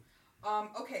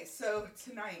Okay, so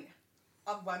tonight,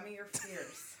 Lend Me Your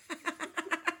Fears.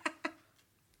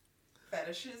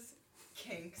 Fetishes,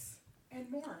 kinks, and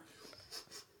more.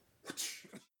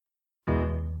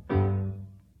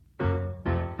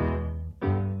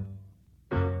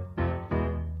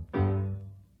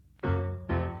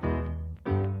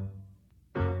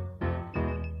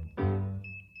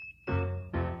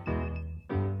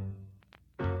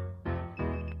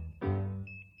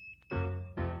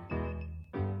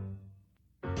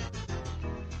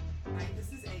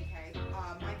 This is AK.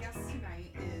 My guest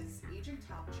tonight is Agent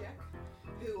Topchick,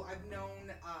 who I've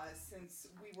known since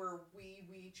we were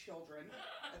wee children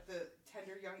at the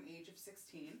tender young age of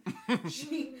 16.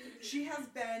 She has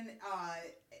been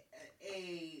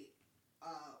a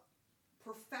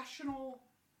professional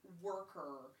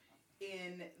worker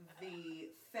in the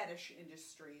fetish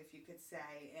industry, if you could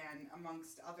say, and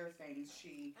amongst other things,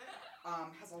 she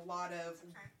has a lot of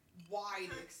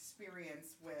wide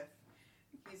experience with.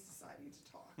 He's deciding to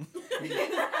talk.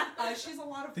 She's a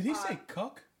lot of. Did he say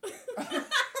cuck?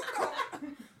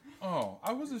 Oh,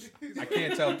 I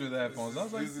can't tell through the headphones. I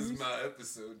was like, this is my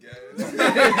episode, guys.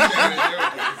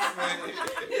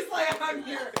 He's like, I'm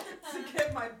here to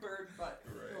get my bird butt.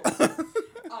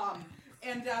 Right.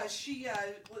 And she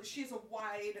has a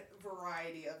wide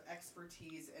variety of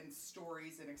expertise and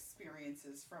stories and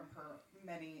experiences from her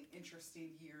many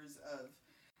interesting years of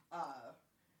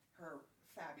her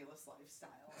fabulous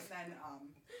lifestyle. And then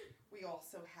we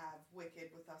also have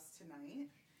Wicked with us tonight,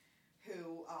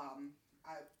 who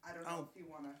I don't know if you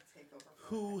want to take over.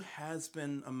 Who has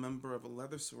been a member of a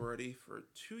leather sorority for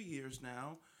 2 years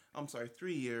now. I'm sorry,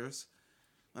 3 years.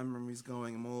 My memory's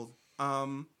going, I'm old.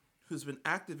 Who's been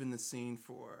active in the scene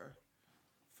for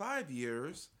 5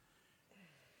 years.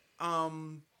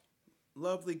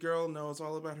 Lovely girl, knows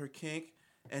all about her kink.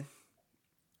 And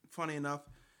funny enough,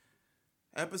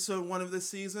 episode 1 of this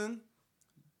season,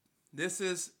 this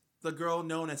is the girl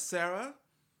known as Sarah,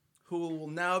 who will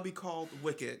now be called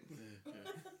Wicked.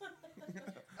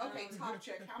 Okay,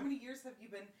 Topchick, how many years have you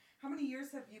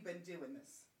been doing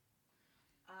this?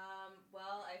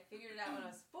 Well, I figured it out when I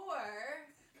was 4.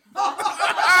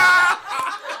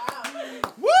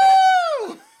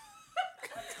 Woo!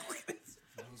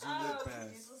 I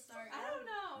don't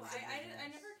know. I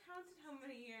never counted how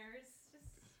many years.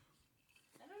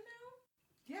 I don't know.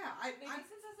 Yeah, Maybe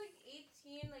since I was like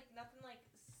 18, like nothing like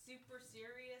super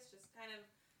serious, just kind of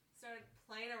started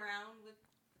playing around with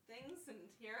things, and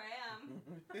here I am.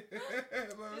 Just kind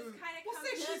of we'll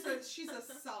say she's a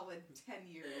solid 10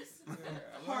 years.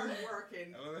 Hard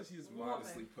working. I love that she just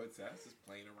modestly puts that. Just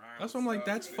playing around. that's what I'm like.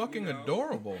 That's fucking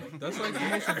adorable. That's like the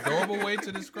most adorable way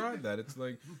to describe that. It's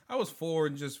like I was 4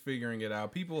 and just figuring it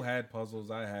out. People had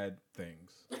puzzles. I had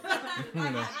things. I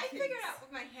figured out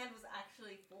what my hand was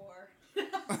actually for.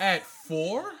 At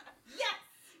 4? Yes.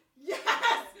 Yes.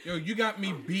 Yo, you got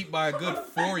me beat by a good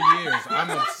 4 years. I'm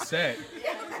upset.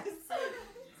 Yes.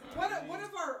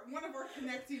 One of our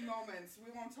connecting moments.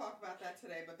 We won't talk about that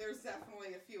today, but there's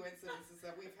definitely a few incidences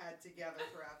that we've had together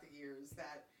throughout the years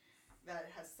that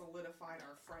has solidified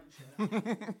our friendship.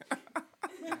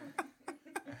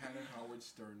 I had a Howard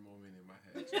Stern moment in my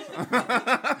head.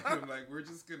 I'm like, we're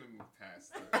just gonna move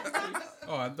past that.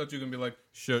 Oh, I thought you were gonna be like,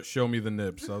 show me the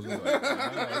nips. I was like, let's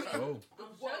go.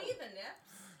 I'll show you the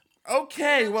nips.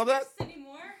 Okay, well that...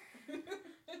 Anymore?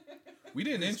 We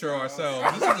didn't intro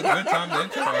ourselves. This is a good time to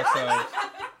intro ourselves.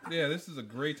 Yeah, this is a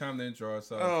great time to intro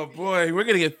ourselves. Oh boy, we're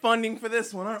gonna get funding for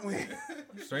this one, aren't we?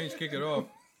 Strange, kick it off.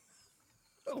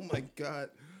 Oh my god.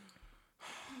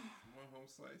 One home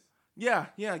slice.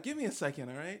 Yeah, give me a second,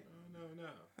 all right?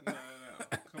 No.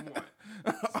 Come on.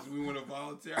 Since we want to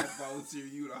volunteer, I volunteer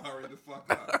you to hurry the fuck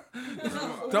up.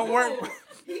 Don't worry.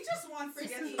 He just wants to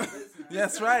get to the business.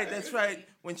 That's right.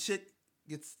 When shit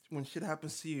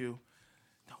happens to you,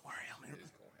 don't worry,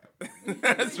 It's gonna happen.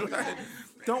 That's right.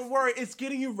 Don't worry, it's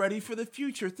getting you ready for the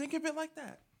future. Think of it like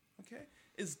that, okay?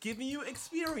 It's giving you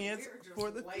experience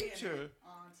for the future.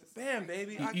 Bam,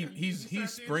 baby. He's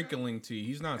sprinkling tea.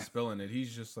 He's not spilling it.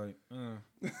 He's just like,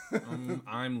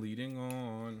 I'm leading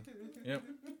on. Yep.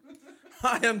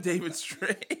 Hi, I'm David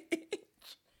Strange.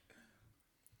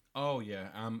 Oh yeah,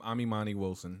 I'm Imani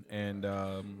Wilson, and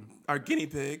our guinea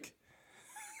pig.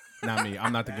 Not me.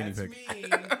 I'm not the guinea pig. Me.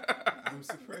 I'm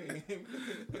Supreme.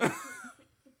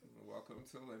 Welcome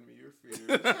to Lend Me Your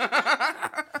Fears.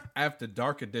 After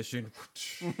Dark Edition.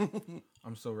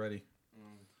 I'm so ready.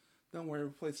 Don't worry, we're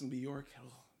placing New York.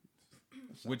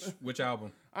 Which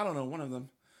album? I don't know, one of them.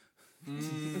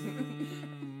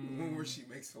 One where she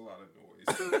makes a lot of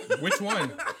noise. Which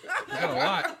one? She's got a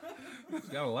lot. She's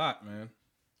got a lot, man.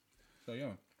 So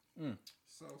yeah.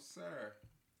 So, sir,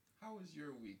 how was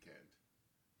your weekend?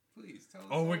 Please tell us.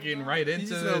 Oh, we're all getting about right it. You into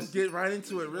just gonna this. get right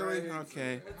into it, really? Right into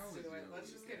Okay. it. Let's How was do it. your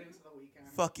Let's just get weekend? into the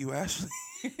weekend. Fuck you, Ashley.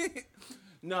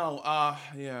 No,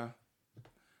 yeah.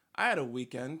 I had a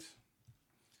weekend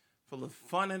full of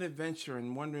fun and adventure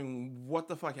and wondering what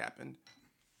the fuck happened.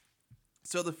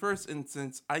 So the first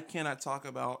instance I cannot talk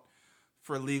about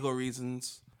for legal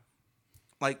reasons.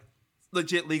 Like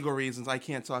legit legal reasons. I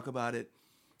can't talk about it.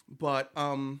 But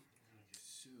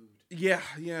Sued. yeah.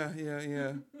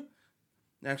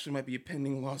 Actually might be a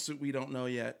pending lawsuit, we don't know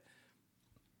yet.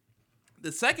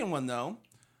 The second one though,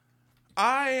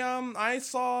 I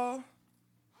saw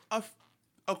a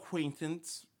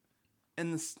acquaintance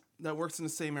that works in the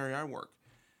same area I work.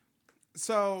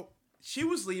 So she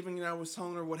was leaving, and I was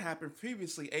telling her what happened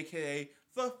previously, aka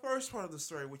the first part of the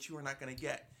story, which you are not going to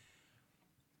get.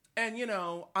 And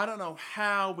I don't know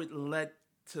how it led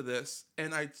to this,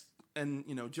 and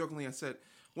jokingly I said,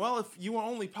 "Well, if you were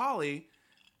only poly,"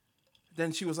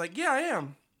 then she was like, "Yeah, I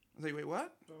am." I was like, "Wait,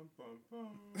 what?" Bum, bum,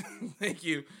 bum. Thank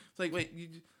you. It's like, wait, you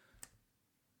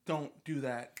don't do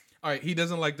that. All right, he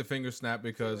doesn't like the finger snap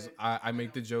because I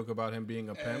make the joke about him being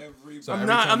a pimp. Everybody. So I'm every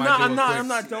not. time I'm I not. do I'm a not. quick I'm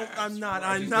not. Don't. I'm not.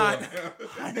 I'm just not. do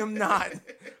I am not.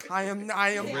 I am. I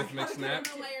am. Rhythmic I snap.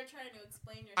 don't know why you're trying to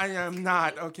explain yourself. I am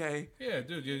not. Okay. Yeah,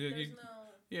 dude. There's no.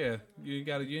 Yeah, you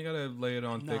gotta lay it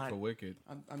on thick Not. for Wicked.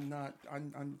 I'm not.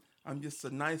 I'm just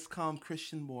a nice, calm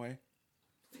Christian boy.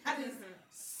 That is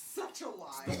such a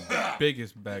lie.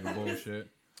 Biggest bag of bullshit.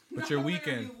 But Not your only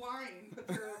weekend. Are you lying,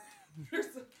 but there's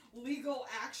legal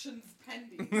actions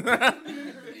pending.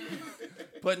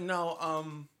 But no.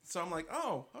 So I'm like,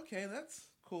 oh, okay, that's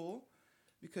cool,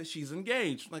 because she's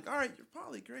engaged. Like, all right, you're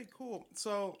probably great, cool.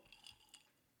 So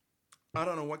I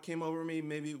don't know what came over me.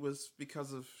 Maybe it was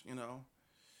because of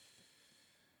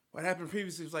what happened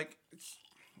previously. It was like,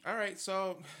 all right,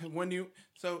 so you want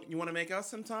to make out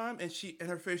sometime? And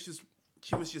her face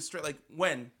she was just straight like,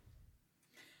 when?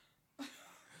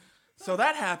 So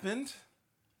that happened.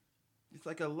 It's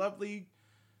like a lovely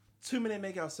 2-minute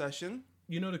makeout session.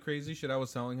 You know the crazy shit I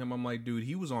was telling him? I'm like, dude,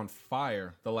 he was on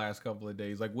fire the last couple of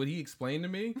days. Like, what he explained to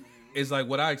me is like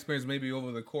what I experienced maybe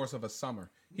over the course of a summer.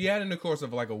 He had in the course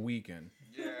of like a weekend.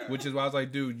 Yeah. Which is why I was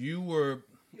like, dude, you were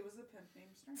He was a pimp named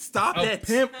Strange. Stop a it.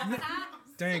 pimp.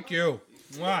 Thank you.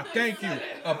 Mwah, thank you.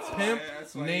 A pimp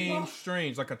that's why named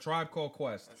Strange, like a Tribe Called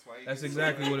Quest. That's why you That's get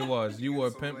exactly so- what it was. You were a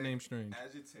get so, pimp like, named Strange.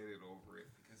 Agitated over it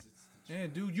because it's the Yeah,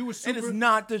 dude, you were It super. is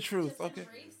not the truth. Just Okay.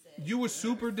 embrace it. You were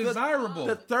super desirable.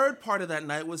 The third part of that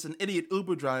night was an idiot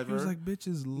Uber driver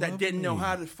bitches that didn't know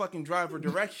how to fucking drive or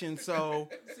direction. So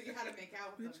So you had to make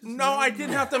out with him. no, I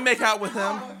didn't have to make out with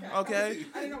him. Oh, Okay.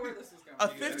 I didn't know where this was going.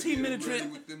 A You gotta 15-minute get ready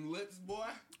trip. with them lips, boy.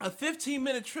 A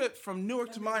 15-minute trip from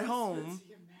Newark to my home.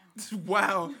 See him now.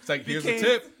 Wow. It's like, here's a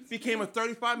tip. Became a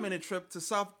 35-minute trip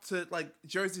to like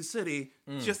Jersey City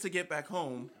just to get back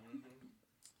home.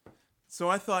 So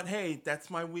I thought, hey,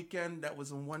 that's my weekend. That was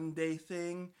a one-day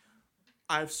thing.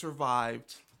 I've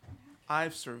survived.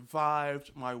 I've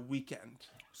survived my weekend.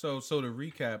 So to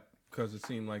recap, because it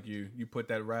seemed like you put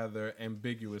that rather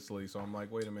ambiguously. So I'm like,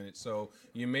 wait a minute. So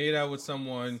you made out with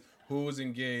someone who was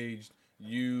engaged.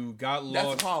 You got lost.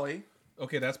 That's Polly.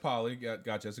 Okay, that's Polly.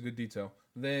 Gotcha. That's a good detail.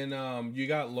 Then you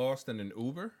got lost in an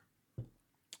Uber.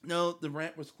 No, the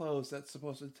ramp was closed. That's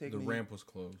supposed to take The me. ramp was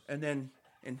closed. And then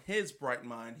in his bright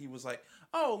mind, he was like,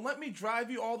 oh, let me drive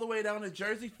you all the way down to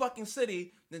Jersey fucking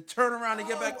City, then turn around and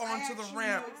get back Oh, I onto the actually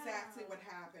ramp. know exactly what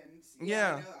happened.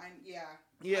 Yeah. Yeah.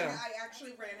 Yeah. I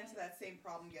actually ran into that same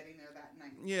problem getting there that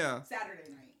night. Yeah. Saturday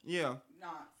night, Yeah,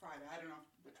 not Friday. I don't know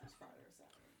which was Friday or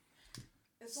Saturday.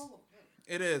 It's all okay.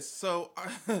 it is. So,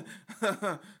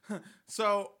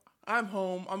 so I'm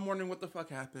home. I'm wondering what the fuck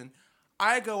happened.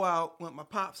 I go out with my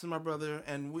pops and my brother,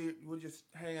 and we're just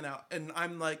hanging out. And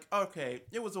I'm like, okay,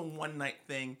 it was a one-night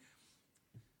thing.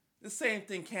 The same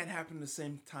thing can't happen to the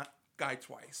same guy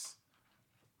twice.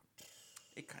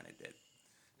 It kind of did.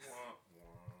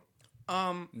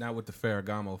 Not with the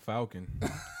Ferragamo Falcon.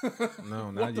 No,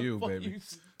 not you, baby.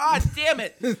 Damn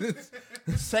it!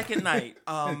 Second night.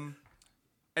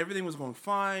 Everything was going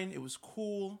fine. It was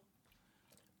cool.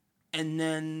 And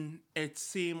then it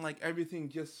seemed like everything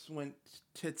just went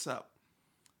tits up.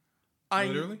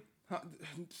 Literally?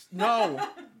 No.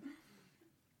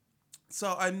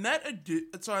 So I met a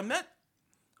dude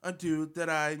that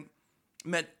I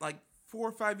met like 4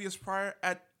 or 5 years prior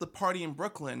at the party in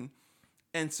Brooklyn,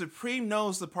 and Supreme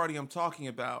knows the party I'm talking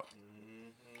about.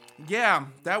 Yeah,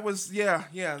 that was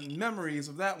memories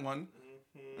of that one.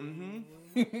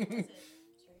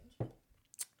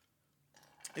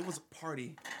 It was a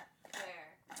party.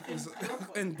 Where? It was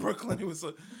in Brooklyn. It was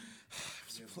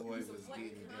Your boy was What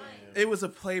getting kind? down. It was a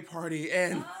play party,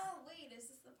 and Oh, wait, is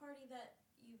this the party that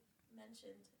you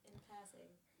mentioned in passing?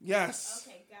 yes,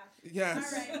 Okay, gotcha.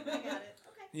 yes, All right, I got it.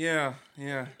 Okay. yeah.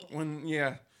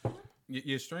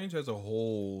 Yeah, Strange has a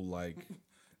whole like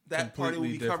That party will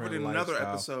be Completely covered in different another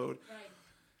lifestyle. episode. Right.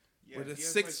 Yeah, With he a has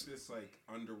six- like this like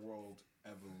underworld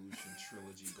evolution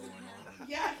trilogy going on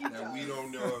Yeah, he that does. we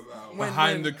don't know about. When-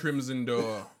 behind the crimson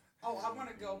door. Oh, I want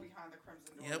to go behind the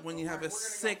crimson door. Yeah, when you have a We're gonna go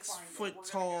find it. 6-foot We're gonna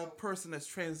tall go. person that's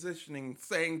transitioning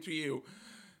saying to you,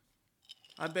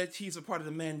 I bet he's a part of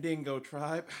the Mandingo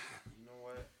tribe. You know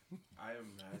what? I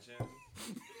imagine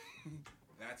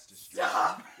that's the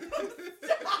Stop!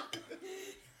 Stop!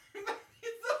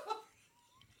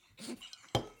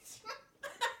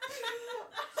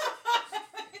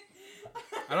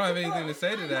 I don't have anything to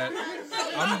say to that.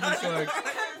 I'm just like,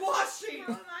 I'm blushing.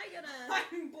 How am I gonna?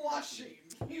 I'm blushing.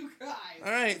 You guys.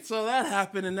 All right, so that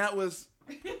happened, and that was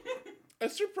a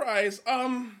surprise.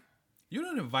 you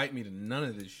don't invite me to none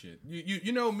of this shit.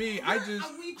 You know me. I just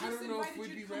We just I don't know if invited we'd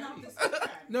you be to come out ready. this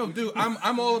weekend. no, dude.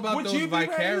 I'm all about Would those you be ready?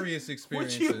 vicarious Would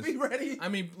experiences. you be ready? I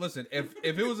mean, listen, if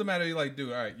it was a matter of like,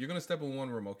 dude, all right, you're gonna step in one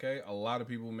room, okay? A lot of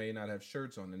people may not have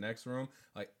shirts on. The next room,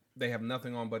 like, they have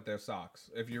nothing on but their socks.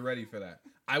 If you're ready for that,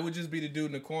 I would just be the dude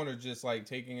in the corner, just like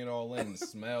taking it all in, the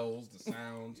smells, the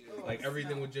sounds, Yeah. like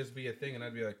everything would just be a thing, and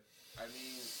I'd be like, I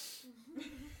mean,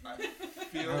 I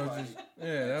feel I would like just-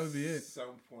 yeah, that would be at it.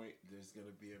 some point there's gonna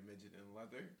be a midget in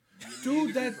leather. You dude,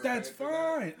 need to be that's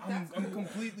prepared for fine. I'm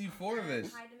completely for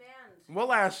this. High demand.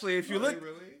 Well, Ashley, if that. you Really, look,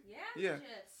 really? Yeah.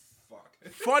 Fuck.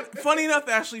 Midgets. funny enough,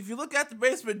 Ashley, if you look at the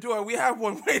basement door, we have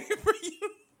one waiting for you.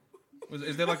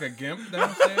 Is there like a gimp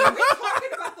downstairs? Talking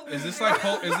about the Is this woman like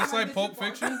Pulp- that is this like Mr. Pulp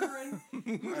Fiction?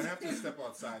 Bartender I'd have to step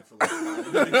outside for like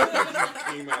 5 minutes. It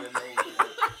came out of nowhere.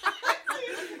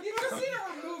 You just need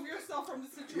to remove yourself from the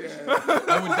situation. Yeah.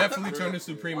 I would definitely turn to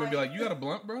Supreme and be like, "You got a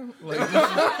blunt, bro? Like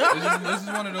this is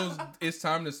one of those. It's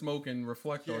time to smoke and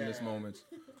reflect on this Yeah. moment."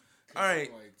 All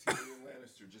right. Like Tyrion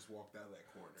Lannister just walked out of that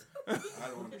corner. I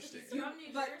don't understand. You're from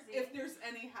New But Jersey. if there's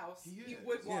any house, He he is.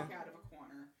 would walk Yeah. out of a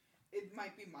corner. It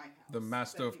might be my house. The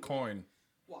master that of he would coin.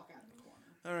 Walk out of the corner.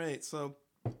 All right, so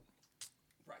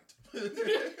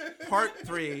Right. part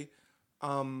 3,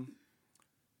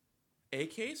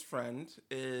 AK's friend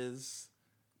is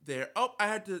there. Oh,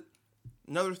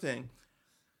 another thing.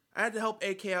 I had to help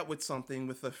AK out with something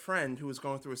with a friend who was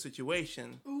going through a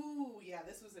situation. Ooh, yeah,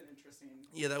 this was an interesting.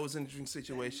 Yeah, that was an interesting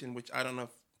situation, which I don't know if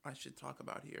I should talk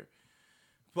about here.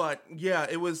 But yeah,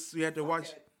 it was. We had to watch.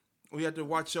 it. We had to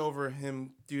watch over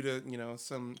him due to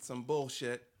some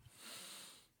bullshit.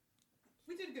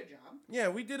 We did a good job. Yeah,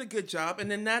 we did a good job,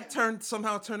 and then that Yeah.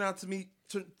 somehow turned out to me.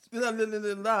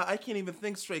 I can't even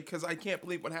think straight because I can't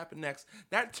believe what happened next.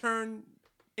 That turned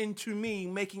into me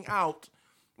making out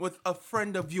with a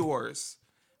friend of yours,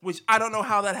 which I don't know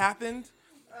how that happened.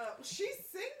 She's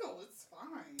single. It's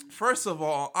fine. First of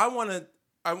all, I want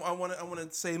to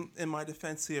say in my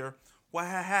defense here, what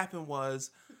had happened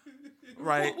was,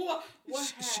 right? What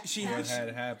she- What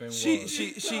had happened? She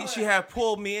was, she had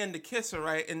pulled me in to kiss her,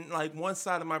 right? And like one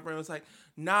side of my brain was like,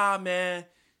 "Nah, man,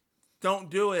 don't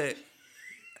do it."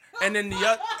 And then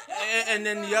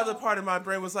the other part of my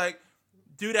brain was like,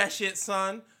 "Do that shit,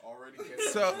 son." Already getting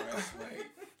So- dressed, like,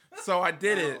 So I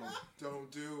did it. oh,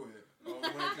 don't do it. Oh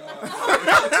my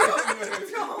god.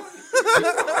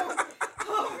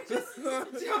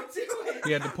 Don't do it.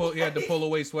 he had to pull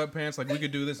away sweatpants. Like we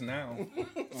could do this now.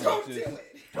 Don't Just- do it.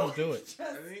 Don't do it. Just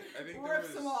I think there rips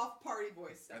was. him off party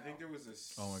boy style. I think there was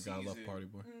a Oh my god, I love season Party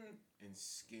Boy. in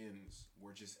Skins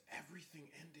where just everything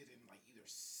ended in like either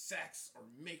sex or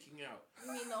making out.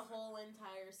 You mean the whole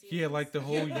entire series? Yeah, like the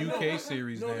whole UK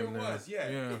series. No, there damn near. was, yeah.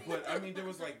 yeah. But I mean, there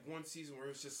was like one season where it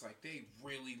was just like they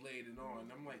really laid it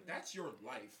on. I'm like, that's your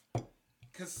life,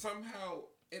 because somehow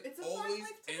it It's a fun always life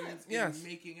to ends Yes. in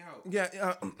making out.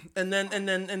 Yeah, and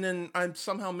then I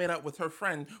somehow made out with her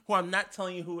friend, who I'm not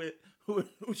telling you who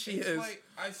she It's is. like,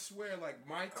 I swear, like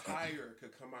my tire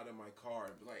could come out of my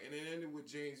car, and it ended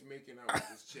with James making out with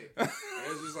this chick. And it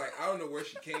was just like, I don't know where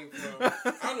she came from.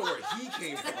 I don't know where he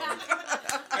came from.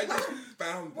 I just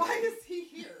found Why them. is he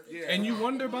here? Yeah. And you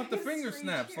wonder about the Why is finger Strange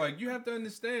snaps. here? Like you have to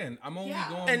understand. I'm only Yeah.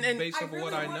 going And based I off really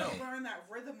of what I want know. to learn that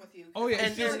rhythm with you. Oh yeah, I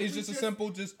it's feel just like it's we just a simple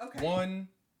okay. one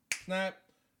snap,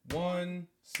 one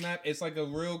snap. It's like a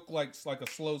real like a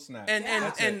slow snap. And-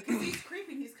 Yeah, and- 'cause he's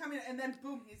creeping. He's coming, and then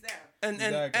boom, he's there. and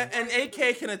Exactly.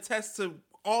 AK can attest to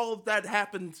all of that's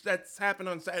happened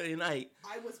on Saturday night.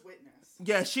 I was witness.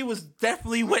 Yeah, she was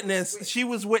definitely witness. She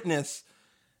was witness,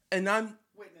 and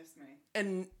Witness me.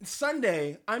 and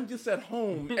Sunday I'm just at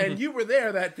home, and you were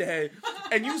there that day,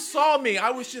 and you saw me.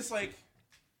 I was just like,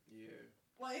 Yeah.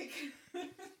 Like,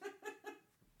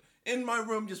 In my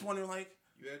room, just wondering, like,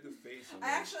 You had the face. I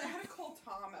had to call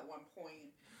Tom at one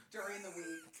point during the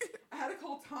week. I had to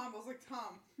call Tom. I was like,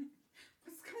 Tom,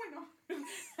 what's going on with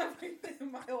everything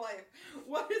in my life?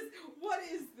 What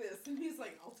is this? And he's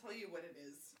like, I'll tell you what it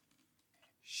is.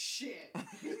 Shit.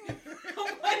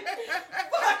 I'm like,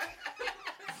 fuck.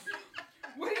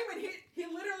 What do you mean? He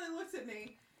literally looks at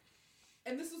me,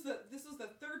 and this was the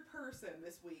third person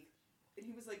this week, and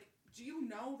he was like, do you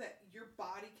know that your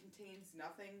body contains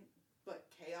nothing but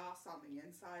chaos on the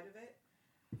inside of it?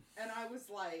 And I was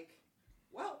like,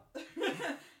 well,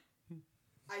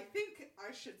 I think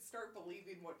I should start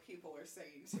believing what people are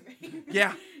saying to me.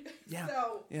 Yeah. Yeah.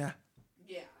 So, yeah.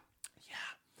 yeah.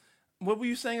 What were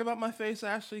you saying about my face,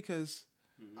 Ashley? Because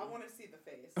I want to see the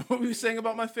face. what were you saying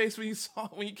about my face when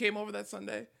you came over that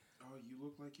Sunday? Oh, you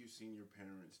look like you've seen your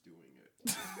parents doing it.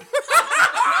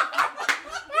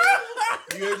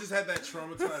 You just had that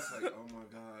traumatized, like, oh my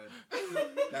god,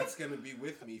 that's gonna be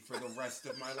with me for the rest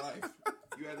of my life.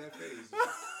 You had that face.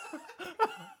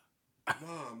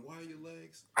 Mom, why are your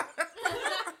legs?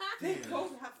 They Damn.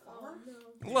 both have flour.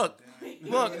 Look,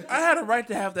 I had a right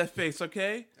to have that face,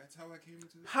 okay? That's how I came into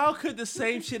this. How could the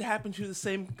same shit happen to the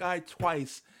same guy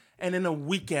twice and in a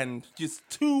weekend, just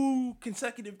 2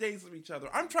 consecutive days of each other?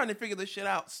 I'm trying to figure this shit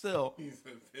out still. He's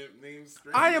a pimp named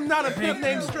Strange. I am not a pimp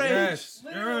named Strange. Yes.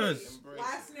 Literally, Yes.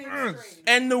 last name Yes. Strange.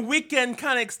 And the weekend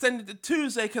kind of extended to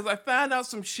Tuesday because I found out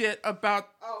some shit about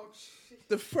Oh, shit.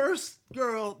 the first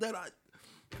girl that I...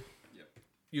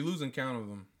 You losing count of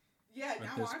them. Yeah, At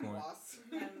now this I'm point. lost.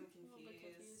 I'm confused.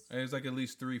 Hey, it's like at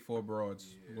least 3-4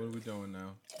 broads. What are we doing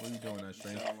now? What are you doing that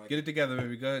strange? sound like- Get it together,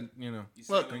 baby. Go ahead. You know, You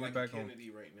Look, sound bring it like back a home.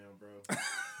 Kennedy right now,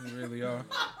 bro. You really are.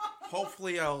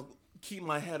 Hopefully I'll keep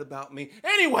my head about me.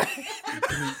 Anyway.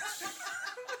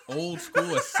 Old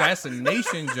school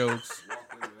assassination jokes. Walk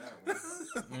into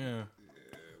that one. Yeah. Yeah,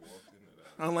 walk into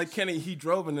that. Unlike Kenny, he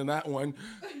drove into that one.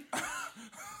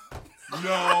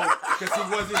 No, because he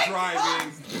wasn't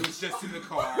driving. He was just in the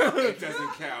car. It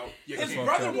doesn't count. You His can't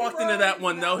brother count. walked into that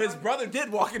one, though. His brother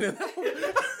did walk into that one. I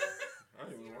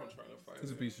don't even want to try to fight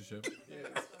He's a him. piece of shit.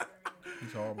 Yeah.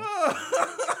 He's horrible.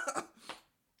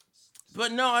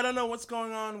 But no, I don't know what's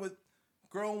going on with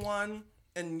girl 1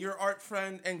 and your art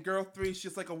friend, and girl 3.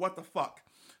 She's like a what the fuck.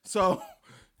 So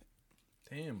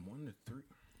Damn, 1 to 3.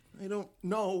 I don't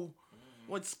know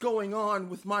what's going on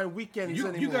with my weekends You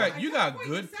anymore. got I you gotta got point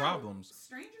good this out. problems.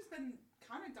 Strange has been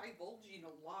kind of divulging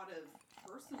a lot of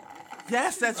personal information.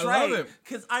 Yes, that's I right. love it.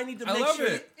 Because I need to I make love sure.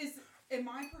 it. Am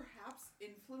I perhaps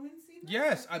influencing this?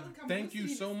 Yes, I I feel like I'm thank you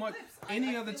losing so his much. lips.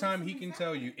 Any I other feel time like he can something's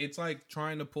tell you, happening. it's like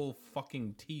trying to pull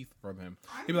fucking teeth from him.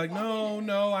 I'm He'd be like, loving it.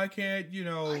 no, I can't, you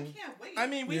know. I can't wait. I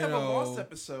mean, we You have a know. Lost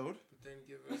episode. But then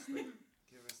give us that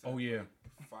Oh, yeah.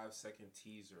 5-second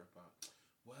teaser about,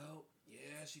 well,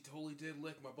 yeah, she totally did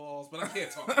lick my balls, but I can't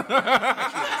talk about it.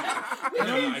 I can't.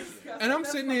 No, I can't. And I'm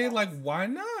That's sitting my there boss. like, why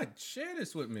not? Share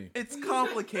this with me. It's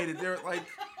complicated. There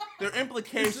are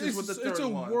implications with the third it's a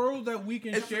one. world that we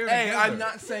can It's- share hey, together. I'm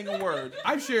not saying a word.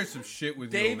 I've shared some shit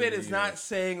with you. David over the is not years.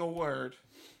 saying a word.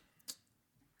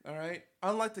 All right.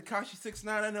 Unlike Tekashi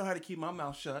 6ix9ine, I know how to keep my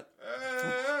mouth shut.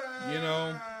 You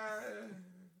know.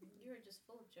 You were just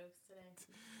full of jokes today.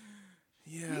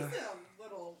 He's Yeah. a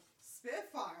little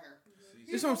spitfire.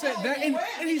 That's what I'm saying. That,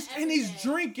 and he's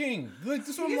drinking. Like,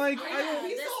 this one, like, I don't.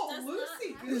 He's This all does not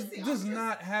loosey happen. This goosey. does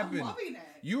not happen. I'm loving it.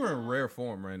 You are in rare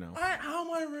form right now. How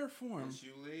am I in rare form? It's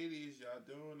you ladies, y'all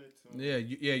doing it to me. Yeah.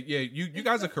 You It's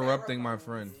guys the are corrupting my pheromones.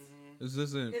 friend. This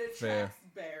isn't It fair. attracts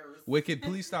bears. Wicked,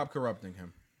 please stop corrupting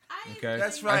him. Okay,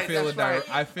 That's right. I feel that's it. That,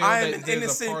 right. I feel I am that an there's a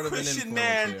innocent part of an Christian influence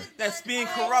man here. that's being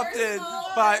Hey, corrupted first of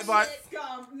all, by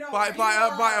Scum. No, by a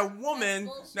That's woman.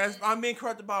 bullshit. I'm being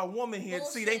corrupted by a woman here.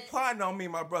 See, they Bullshit. plotting on me,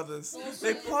 my brothers. They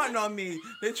Bullshit. plotting on me.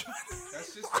 They trying.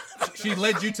 That's just. She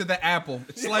led you to the apple.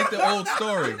 It's like the old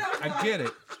story. I get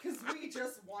it. Because we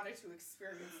just wanted to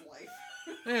experience life.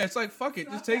 Yeah, it's like fuck it.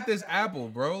 Just take this apple,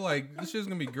 bro. Like this shit's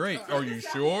gonna be great. Are you Take this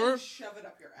apple sure? and shove it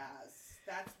up your ass.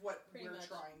 That's what Pretty we're much.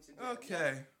 trying to do.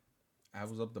 Okay.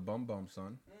 Apples up the bum bum,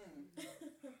 son.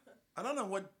 I don't know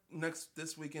what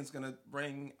this weekend's gonna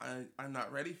bring. I'm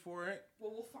not ready for it.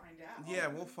 Well, we'll find out. Yeah,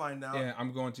 we'll find out. Yeah,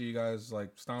 I'm going to you guys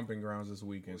like stomping grounds this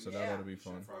weekend, so that Yeah. ought to be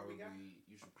fun. You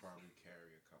should probably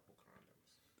carry a couple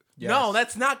condoms. Yes. No,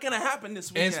 that's not gonna happen this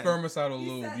and weekend. spermicidal He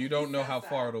lube. said- You he don't know said how that.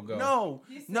 far it'll go. No,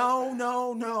 He said no,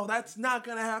 that. no. That's not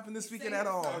gonna happen this He's weekend saying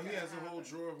at all. it's Oh, he has a whole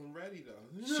drawer of them ready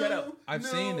though. Shut up. I've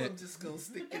seen it. I'm just gonna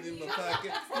stick it in my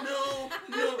pocket. No.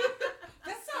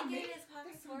 That's Stop not me. getting his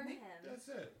pockets for him. That's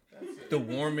it. That's it. The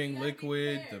warming gotta be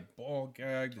liquid, fair. the ball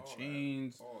gag, the All that.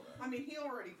 chains. All that. I mean, he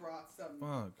already brought some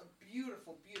Fuck.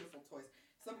 beautiful, beautiful toys.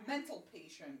 Some mental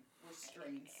patient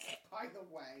restraints, by the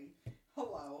way.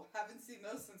 Hello. Haven't seen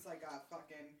those since I got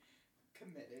fucking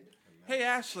committed. Hey,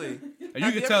 Ashley. And you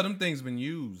Have can you tell ever- them things been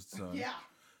used, son. Yeah.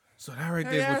 So that right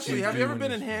Hey, there is what Ashley, you have do you ever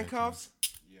been this in shit. handcuffs?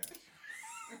 Yes.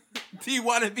 Do you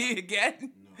want to be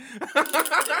again? No. Not at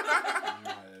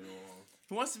all.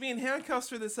 Who wants to be in handcuffs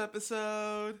for this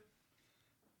episode?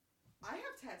 I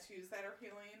have tattoos that are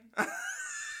healing.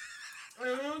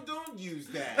 Don't use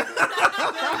that. Don't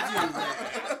do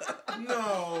that.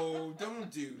 No,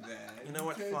 don't do that. You know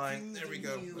what? Fine. There we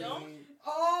go. Don't.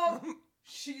 Oh,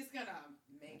 she's gonna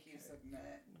make you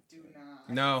submit. Do not.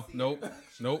 No, See nope, her.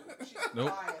 nope, She's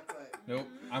nope. quiet, but Nope.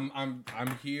 I'm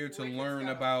here to Wicked's learn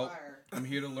got a about. fire. I'm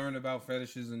here to learn about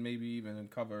fetishes and maybe even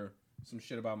uncover some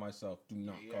shit about myself. Do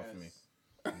not cuff me.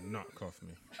 Do not cuff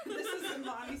me. This is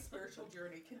Imani's spiritual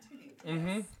journey. Continue.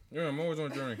 Mm-hmm. Yeah, I'm always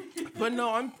on a journey. But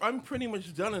no, I'm pretty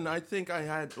much done, and I think I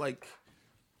had like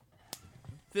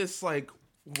this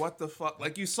what the fuck?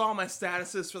 Like you saw my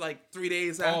statuses for like 3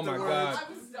 days Oh afterwards. my God.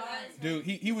 I was done. Dude,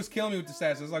 he was killing me with the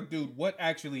stats. It's like, dude, what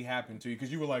actually happened to you?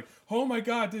 Because you were like, oh my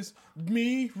God, this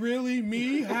me? Really?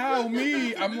 Me? How?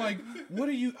 Me? I'm like, what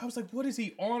are you? I was like, what is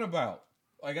he on about?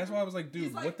 Like, that's why I was like, dude,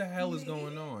 He's like, what the hell is me?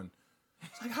 going on?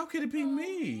 It's like, how could it be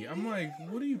me? I'm like,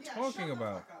 what are you Yeah, talking shut the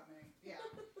about? fuck up, man. Yeah.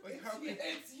 Like, how could,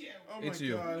 It's you. oh my It's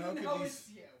you. God, No, it's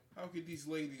you. how could these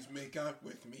ladies make out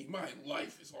with me? My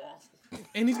life is awful.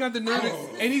 And he's got the nerve, Oh.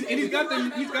 and he's got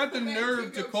the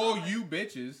nerve to call you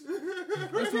bitches.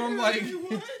 That's what I'm like.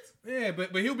 What? Yeah,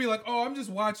 but he'll be like, oh, I'm just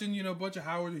watching, a bunch of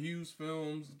Howard Hughes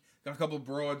films. Got a couple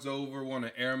broads over on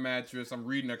an air mattress. I'm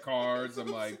reading their cards. I'm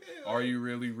like, are you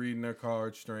really reading their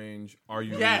cards, Strange? Are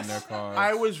you reading their Yes, cards?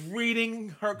 I was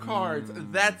reading her cards.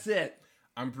 That's it.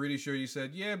 I'm pretty sure you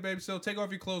said, yeah, babe, so take off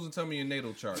your clothes and tell me your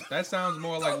natal chart. That sounds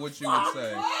more like what you would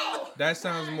say. That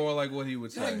sounds more like what he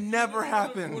would That say. never You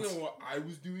happened. know what I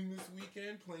was doing this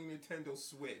weekend? Playing Nintendo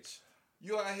Switch.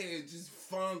 You out here just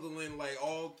fondling Me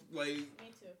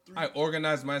too. I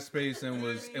organized my space and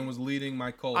was leading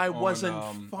my cult. I on, wasn't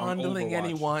on fondling Overwatch.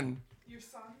 anyone. Your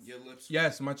sons. Your lips.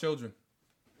 Yes, my children,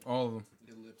 all of them.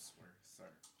 Your lips were, sir.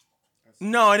 That's-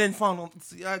 No, I didn't fondle.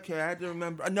 See, okay, I had to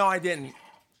remember. No, I didn't.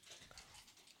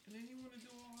 And then you want to do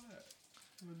all that?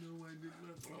 Oh, no, I did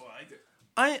not. Oh, I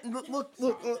did.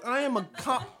 Look. I am a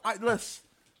calm.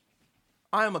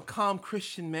 I am a calm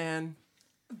Christian man.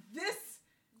 This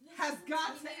has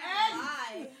got to end.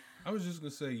 Why? I was just gonna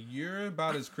say you're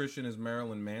about as Christian as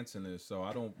Marilyn Manson is, so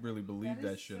I don't really believe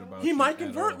that shit about. He you might at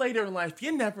convert all. later in life.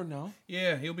 You never know.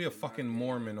 Yeah, he'll be a fucking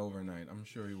Mormon overnight. I'm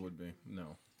sure he would be.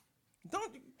 No.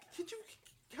 Could you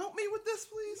help me with this,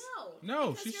 please? No,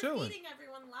 because she's you're chilling. feeding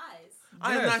everyone lies.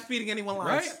 I am Yes. not feeding anyone lies.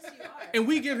 Right? Yes, you are. And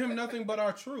we give him nothing but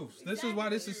our truths. This is why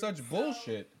this is such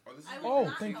bullshit. Oh, this is I would Oh,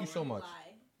 not thank you tell so you much.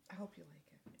 lie. I hope you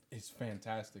like it. It's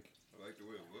fantastic. I like the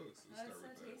way it looks. Let's That's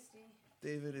start so with that. tasty.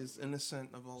 David is innocent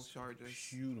of all charges.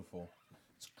 Beautiful.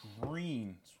 It's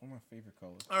green. It's one of my favorite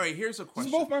colors. All right, here's a These are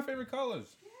question. both my favorite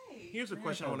colors. Yay. Here's a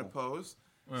question I want to pose.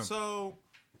 Yeah. So,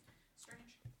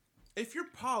 Strange. if you're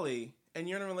poly and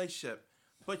you're in a relationship,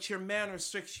 but your man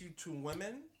restricts you to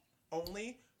women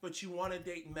only, but you want to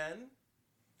date men,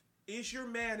 is your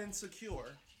man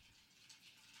insecure?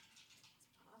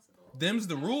 Possible. Them's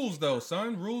the rules, though,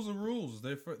 son. Rules are rules.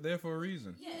 They're for a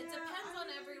reason. Yeah, it Yeah, depends I on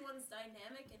mean- everyone's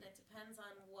dynamic, and it depends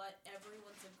on what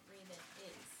everyone's agreement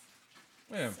is.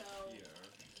 Yeah. So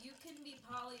Yeah. you can be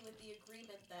poly with the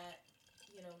agreement that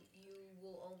you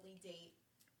will only date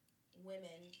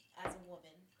women as a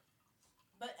woman.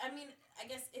 But I mean, I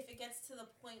guess if it gets to the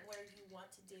point where you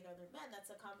want to date other men, that's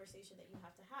a conversation that you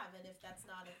have to have. And if that's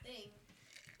not a thing,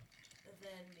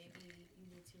 then maybe you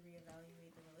need to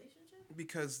reevaluate the relationship.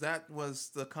 Because that was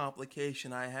the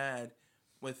complication I had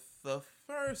with the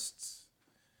first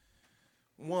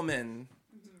woman.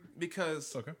 Because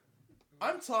It's okay.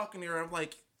 I'm talking to her, I'm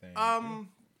like, Thank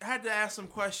had to ask some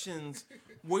questions.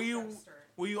 Were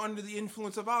you under the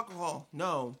influence of alcohol?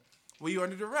 No. Were you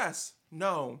under duress?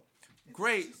 No.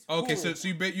 Great. Okay, cool. so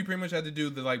you pretty much had to do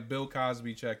the Bill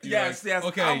Cosby check. You're Yes, like, yes.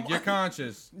 Okay, you're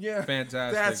conscious. Yeah.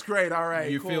 Fantastic. That's great. All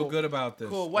right. You cool. feel good about this.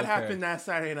 Cool. What Okay. happened that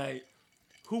Saturday night?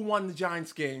 Who won the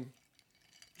Giants game?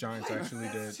 Giants actually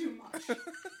That's did. too much.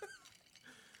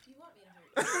 You want me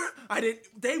to hurt you? I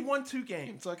didn't. They won 2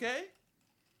 games. Okay.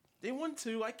 They won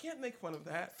 2. I can't make fun of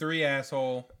that. 3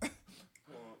 asshole.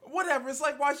 Whatever. It's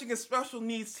like watching a special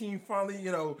needs team finally.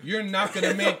 You're not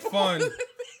gonna make fun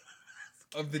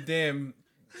of the damn.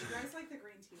 Do you guys like the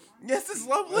green tea one? Yes, it's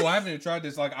lovely. Oh, I haven't even tried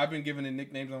this. I've been giving it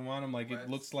nicknames on one. I'm like, it Let's-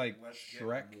 looks like let's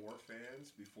Shrek. Get more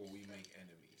fans before we make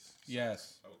enemies.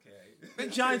 Yes. Okay. The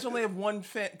Giants only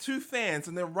have two fans,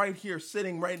 and they're right here,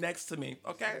 sitting right next to me.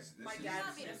 Okay. My This dad's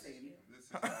is- the same. This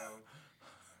is how.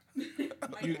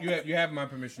 You have my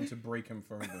permission to break him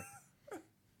further.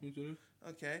 You do?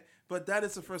 Okay. But that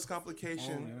is the first Oh,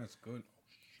 complication. yeah, that's good.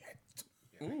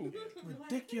 Ooh,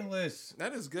 Ridiculous.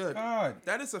 that is good. God.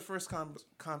 That is the first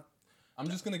I'm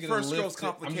just gonna get First a girl's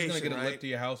lift. I'm just gonna get a complication, right? lift to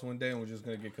your house one day, and we're just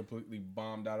gonna get completely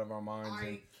bombed out of our minds. I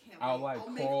And can't I'll wait. like I'll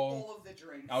make crawl. all of the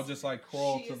drinks. I'll just like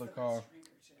crawl She to is the best car.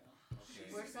 drinker, too.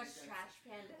 She's We're so such good. trash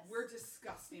pandas. We're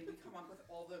disgusting. We come up with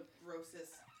all the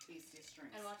grossest, tastiest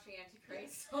drinks. and watching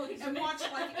Antichrist. And watch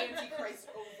like Antichrist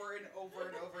over and over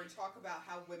and over and talk about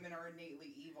how women are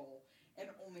innately evil and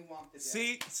only want the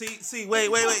dick. See, wait.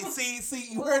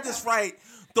 See, you heard this right.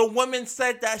 The woman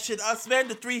said that shit. Us men,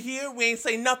 the three here, we ain't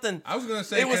say nothing. I was gonna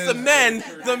say It was 'cause the men.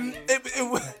 It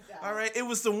Was, said that. all right. It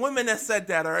was the women that said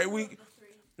that. All right.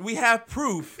 We have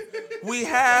proof. We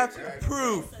have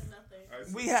proof. Said nothing. I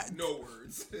said We had- no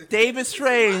words. David I'm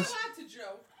Strange. allowed to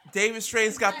joke. David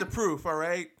Strange got the proof. All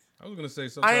right. I was gonna say I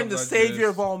sometimes am the savior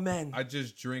of all men. I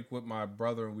just drink with my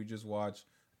brother, and we just watch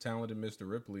Talented Mr.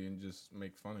 Ripley and just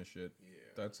make fun of shit. Yeah.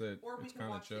 That's it. Or we It's can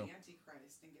kind of watch chill. the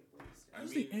Antichrist and get wasted. I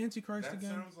Who's mean, the Antichrist that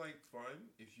again? sounds like fun.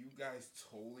 If you guys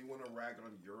totally want to rag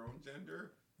on your own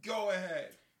gender, go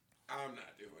ahead. I'm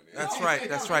not doing it. That's No, right. no,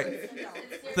 That's no, right.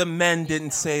 no. The men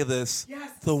didn't say this.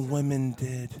 Yes. The women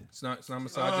did. It's not It's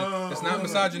not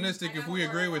misogynistic if we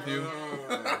agree with you.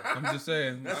 Uh, I'm just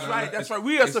saying. That's It's right. not- That's it's- right.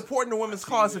 We are it's- supporting the women's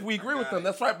cause if we agree with them.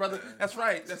 That's right, brother. That's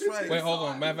right. That's right. Wait, hold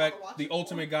on. Matter of fact, the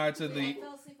ultimate guide to the I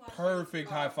fell asleep watching perfect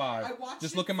high I five. watched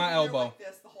Just it look at my sitting there elbow. like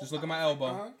this the whole Just look at time. my elbow.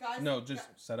 Uh-huh. Guys, No, just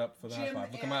set up for the high Jim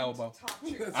five. Look at my and elbow. Top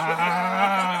Chick.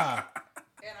 Ah!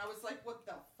 And I was like, what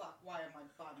the fuck? Why am I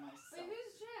by myself? Wait,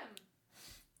 who's Jim?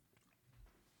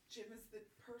 Jim is the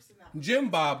person that. Jim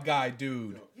Bob guy,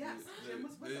 dude. Yes, Jim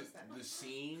was with us that the night.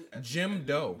 scene at Jim the end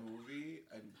Doe. of the movie,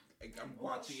 and I'm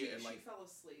Well, watching she, it and she like, fell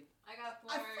asleep. I got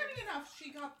Funny bored. enough,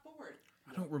 she got bored.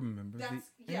 I don't remember That's-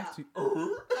 the yeah.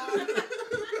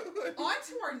 On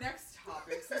to our next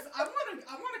topic. Since I want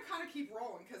to kind of keep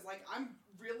rolling because like I'm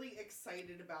really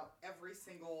excited about every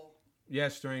single. Yeah,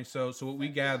 strange. So what we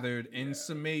gathered in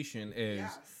summation is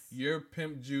Yes. your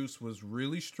pimp juice was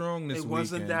really strong this It weekend.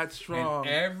 wasn't that strong.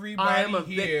 And everybody I am a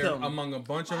here, victim. among a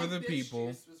bunch of My other bitch people,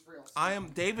 juice was real I am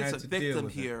David's Had a to deal victim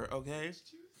with it. here. Okay.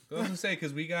 I was gonna say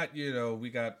because we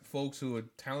got folks who are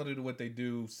talented at what they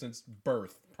do since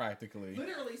birth, practically.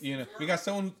 Literally. You know, since we got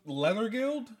someone leather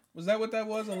guild. Was that what that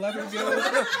was? A leather guild?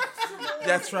 sorority.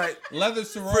 That's right. Leather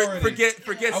sorority. Forget.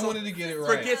 I some- wanted to get it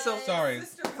right. Forget some- Sorry.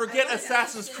 Sisterhood. Forget I like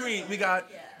Assassin's that. Creed. We got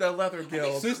the Leather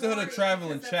Guild. Sisterhood of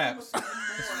Traveling Because Chaps. that's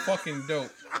almost It's more. fucking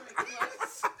dope.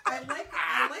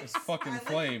 I like It's fucking I like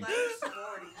flame. leather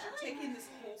sororities. You're taking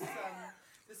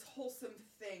this wholesome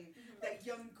thing that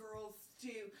young girls do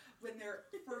when they're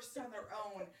first on their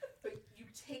own, but you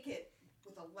take it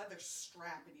with a leather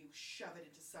strap and you shove it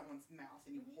into someone's mouth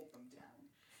and you hold them down.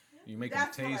 You make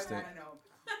That's them taste what I it. want to know.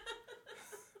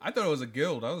 I thought it was a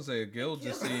guild. I would say a guild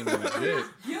just seemed legit.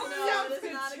 Guild No, sounds it's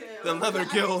good not a too. guild. The leather I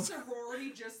think guild.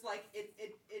 sorority just like it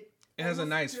It has a almost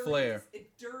nice dirties- flair.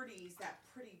 It dirties that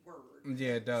pretty word.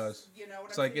 Yeah, it does. You know what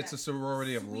It's I'm like saying? it's a That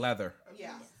sorority of sweet- leather.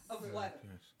 Yeah, of leather.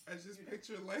 I just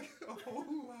picture like a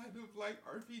whole line of like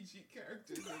RPG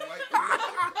characters and like.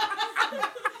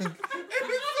 and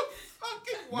it's so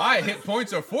fucking wild. My hit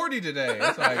points are 40 today.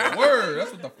 It's like, word.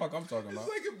 That's what the fuck I'm talking It's about.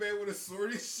 like a man with a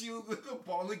sword and shield with a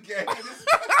ball of gas.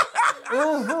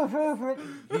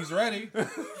 He's ready.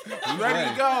 He's Ready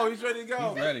to go. He's ready to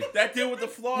go. He's ready. That dude with the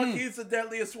flaw, he's the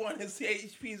deadliest one. His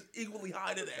HP is equally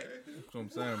high today. That's what I'm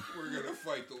saying. We're gonna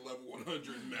fight the level 100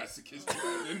 masochist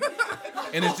dragon.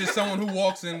 And it's just someone who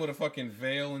walks in with a fucking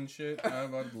veil and shit.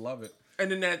 I'd love it.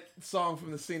 And then that song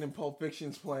from the scene in Pulp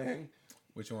Fiction's playing.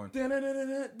 Which one? That's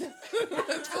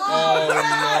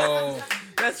Oh,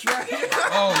 no. right.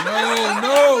 Oh,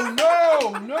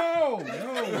 no.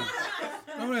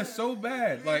 Oh, that's so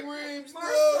bad. Like, Reeves,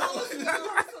 Marcel, no.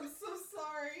 I'm so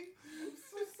sorry. I'm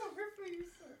so sorry for you,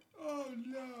 sir. Oh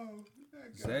no.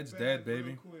 That got Zed's bad dead, real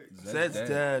baby. quick. Zed's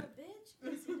dead. Bitch.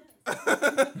 Yes,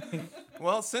 he does.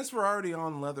 Well, since we're already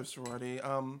on leather sorority,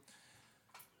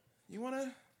 you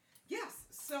wanna? Yes.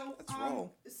 So, Let's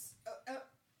roll.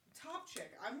 Top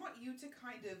Chick, I want you to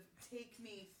kind of take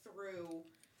me through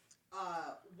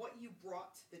what you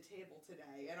brought to the table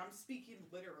today, and I'm speaking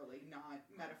literally, not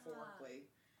metaphorically.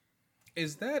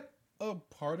 is that a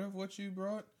part of what you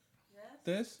brought? Yes.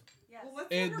 This? Yes. Well,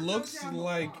 let's let It her go looks down the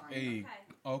like line. a.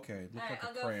 Okay. Okay, look Alright, like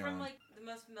I'll a go crayon. from like the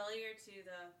most familiar to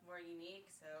the more unique.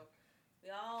 So, We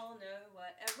all know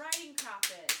what a writing crop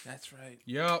is. That's right.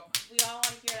 Yup. We all want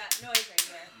to hear that noise right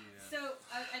here. So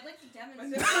I'd like to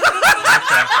demonstrate.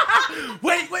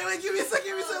 Wait, give me a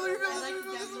second, Let me feel I'd like to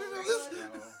this.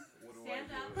 demonstrate. What do Stand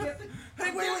I up. do?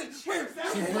 Hey, wait.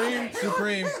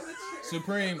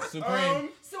 Supreme.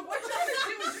 So what you're gonna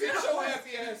do is Sit your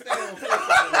happy ass down.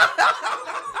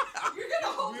 you're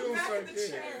gonna hold We the don't back of start the there.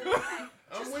 chair.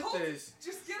 I'm Just with hold- this.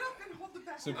 Just get up and hold the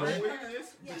back Supreme. of I'm the with chair. this,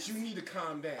 but you need to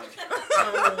calm down.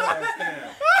 Calm your ass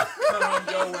down. Calm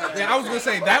your ass Yeah, I was gonna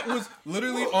say that was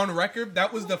literally on record.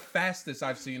 That was the fastest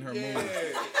I've seen her move. Yeah. I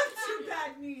have 2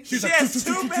 bad knees. She's She like, has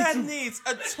 2 bad knees,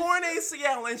 a torn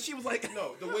ACL, and she was like,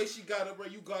 No, the way she got up, bro,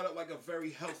 you got up like a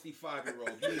very healthy 5-year-old.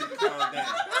 You need to calm down.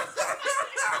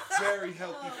 Very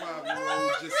healthy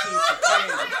 5-year-old just seems to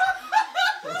candy.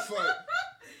 It's like,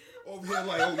 over here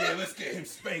like, oh yeah, let's get him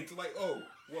spanked. Like, oh,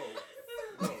 whoa.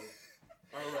 All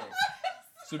right.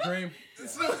 Supreme, I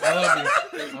love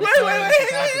you. I'm wait. sorry this is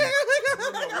happening.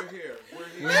 No, we're here. We're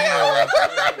here.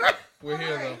 We're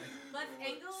here though. Let's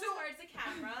angle towards the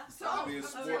camera. So, Be a Oh,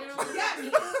 sport. we're gonna- yes.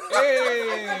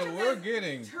 Hey, we're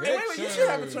getting Turn- pictures. wait, you should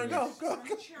have a turn. Go. Turn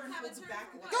the chair and hold the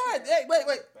back of the Go chair. ahead. Hey, wait.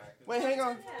 Back to Wait, hang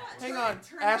on. Hang on.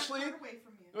 Turn that Ashley? part away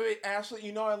from you. Wait, Ashley,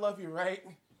 you know I love you, right?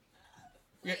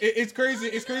 Yeah, it's crazy.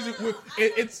 It's crazy. It's I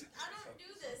don't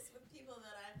do this with people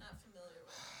that I'm not familiar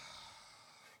with.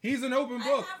 he's an open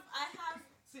book. I have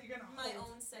So you're gonna my hold.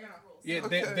 own set You're of gonna- rules. Yeah,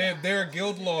 Okay. there are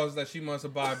guild laws that she must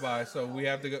abide by, so we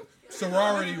have to go.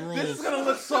 Sorority This rules. is gonna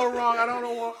look so wrong. I don't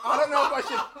know if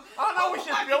we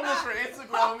should film this for Instagram.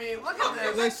 I mean, look at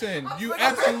this. Listen, you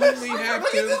absolutely have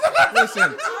to.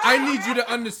 Listen, I need you to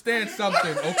understand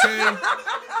something, okay?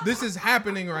 This is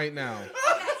happening right now.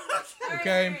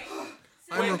 Okay?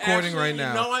 I'm Wait, recording Ashley, right you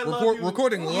now. know I love you.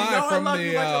 Recording You know live I from love the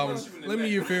you like a bunch of- Let Me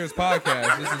Your Fears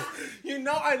podcast. This is You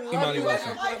know I love Imani you.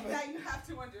 Wilson. Like that, you have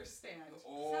to understand.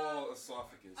 All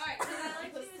esophagus. All right, so what I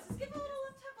like to do is just give a little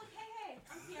lip tap, like, hey,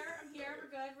 I'm here, we're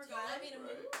good, we're Do you want me good. to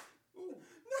move? Ooh. You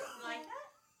like that?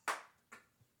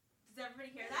 Does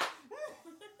everybody hear that?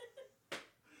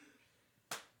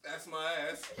 That's my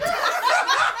ass.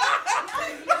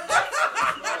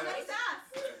 Nice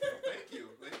ass. Thank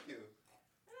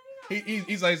you.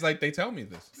 he's like they tell me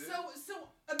this. So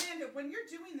Amanda, when you're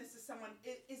doing this to someone,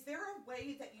 is there a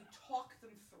way that you talk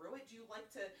them through it? Do you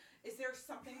like to? Is there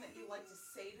something that you like to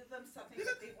say to them? Something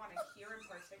that they want to hear in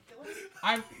particular?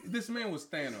 This man was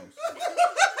Thanos.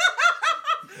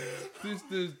 This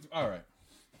all right.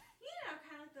 You know,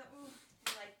 kind of like the, ooh,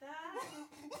 you like that?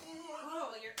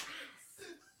 Oh, your ass.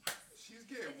 She's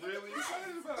getting really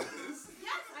excited about this.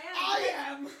 Yes, I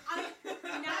am. I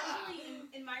am.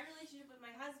 Naturally, in my relationship with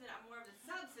my husband, I'm more of a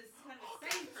sub, so it's kind of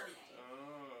exciting for me.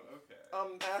 Oh, okay.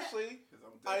 Ashley, 'Cause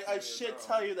I'm I definitely a should girl.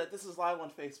 tell you that this is live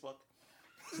on Facebook.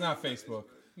 It's not Facebook.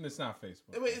 It's not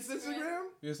Facebook. Wait, it's Instagram?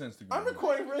 It's Instagram. I'm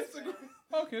recording for Instagram.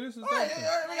 Okay, this is All right,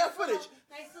 dope. we got footage.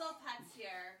 Nice little pets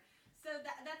here. So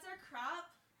that's our crop,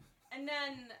 and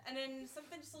then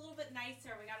something just a little bit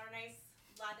nicer. We got our nice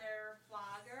leather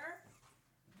flogger.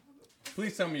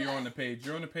 Please tell me you're on the page.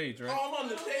 You're on the page, right? Oh, I'm on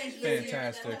the page, baby.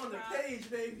 Fantastic. I'm on the page,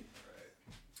 baby.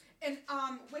 And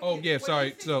Wicked, Oh yeah, what do sorry.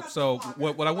 you think So about the so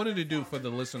flogger? what I wanted to do for the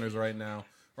listeners right now.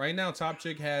 Right now, Top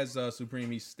Chick has Supreme.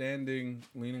 He's standing,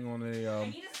 leaning on I a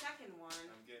need a second one.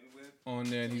 I'm getting whipped. on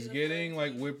there, and he's getting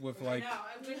like whipped with like no,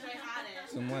 I wish I had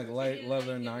it. some like light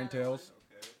leather nine tails.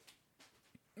 Okay.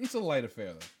 It's a light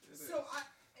affair though. So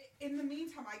in the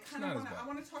meantime, I kind not of as bad.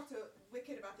 want to talk to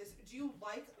Wicked about this. Do you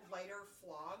like lighter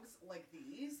flogs like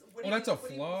these? What Oh, do that's you- a what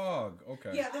do you- flog.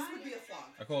 Okay. Yeah, this would be a flog.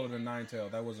 I called it a nine tail.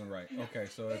 That wasn't right. Okay,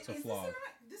 so it's a Is flog.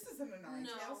 This isn't a nine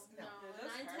tails. No. those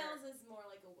Nine hurt. tails is more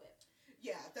like a whip.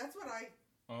 Yeah, that's what I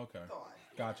Okay. thought.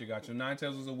 Gotcha. Nine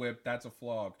tails is a whip. That's a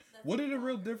flog. That's What a are the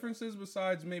real flog. differences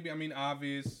besides maybe? I mean,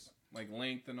 obvious like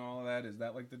length and all of that. Is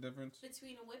that like the difference?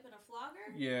 Between a whip and a flogger?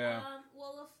 Yeah.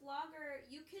 Well, a flogger,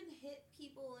 you can hit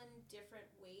people in different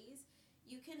ways.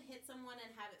 You can hit someone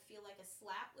and have it feel like a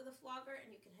slap with a flogger,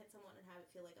 and you can hit someone and have it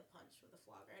feel like a punch with a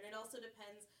flogger. And it also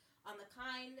depends on the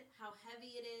kind, how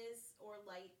heavy it is or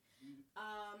light,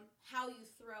 how you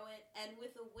throw it. And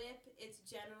with a whip, it's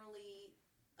generally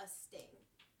a sting.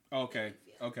 Okay.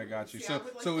 Okay, got you. See, I So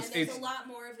would like- so And there's it's a lot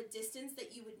more of a distance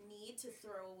that you would need to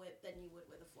throw a whip than you would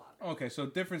with a flogger. okay. So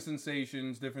different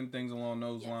sensations, different things along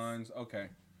those Yes. lines. Okay.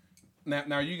 Now,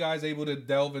 are you guys able to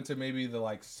delve into maybe the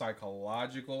like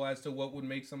psychological as to what would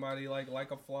make somebody like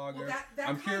a flogger? Well, that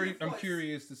I'm kind curious. of I'm was-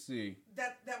 curious to see.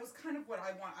 That was kind of what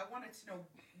I want. I wanted to know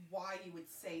why you would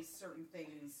say certain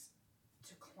things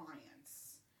to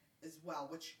clients. as well,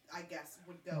 which I guess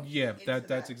would go. Yeah, into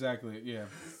that's exactly it. Yeah.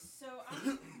 So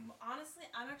honestly,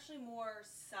 I'm actually more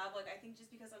sub. Like I think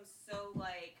just because I'm so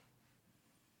like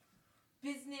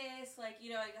business, like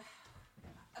like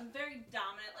I'm very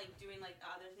dominant, like doing like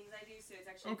other things I do. So it's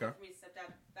actually Okay. good for me to step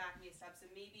back and step. So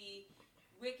maybe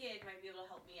Wicked might be able to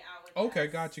help me out with. Okay,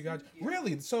 that. got you. Yeah.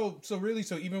 Really? So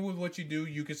even with what you do,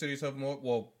 you consider yourself more.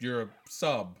 Well, you're a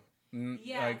sub.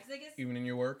 Yeah, Like because I guess even in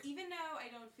your work. even though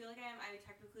I don't feel like I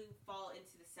technically fall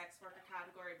into the sex worker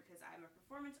category because I'm a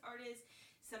performance artist.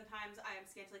 Sometimes I am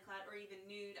scantily clad or even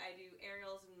nude. I do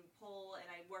aerials and pole, and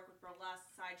I work with burlesque,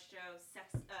 sideshows,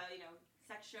 sex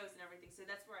shows and everything. So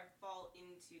that's where I fall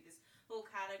into this whole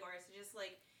category. So just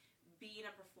like being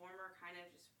a performer kind of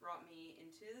just brought me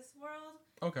into this world.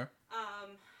 Okay.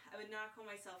 I would not call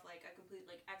myself like a complete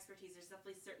like expertise. There's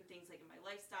definitely certain things like in my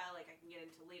lifestyle, like I can get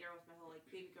into later with my whole like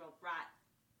baby girl brat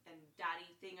and daddy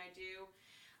thing I do.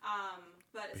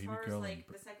 But as Baby far as girl like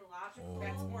and the psychological,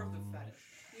 That's more of the fetish.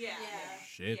 yeah,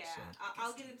 Shit, yeah. son.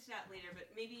 I'll get into that later,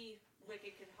 but maybe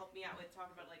Wicked could help me out with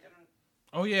talking about like I don't.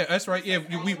 Oh yeah, that's right. Yeah,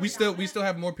 we still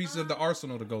have more pieces of the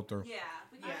arsenal to go through. Yeah,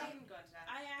 we can, Yeah. I can go into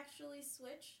that. I actually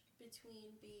switch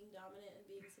between being dominant and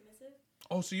being submissive.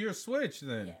 Oh, so you're a switch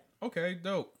then? Yeah. Okay,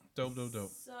 dope.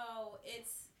 So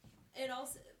it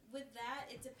also with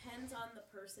that it depends on the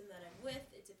person that I'm with.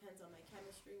 It depends on my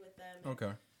chemistry with them.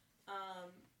 Okay.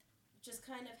 Just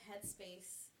kind of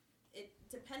headspace. It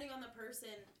depending on the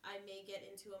person, I may get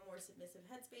into a more submissive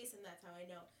headspace, and that's how I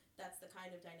know that's the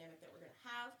kind of dynamic that we're gonna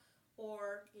have.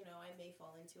 Or I may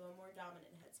fall into a more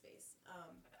dominant headspace.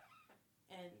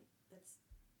 And that's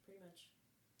pretty much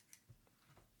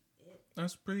it.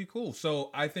 That's pretty cool. So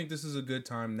I think this is a good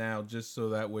time now, just so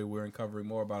that way we're uncovering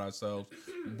more about ourselves.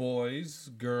 Boys,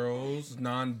 girls,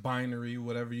 non-binary,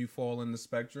 whatever you fall in the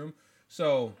spectrum.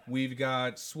 So we've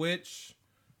got switch,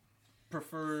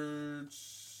 preferred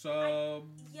sub.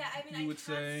 I you would can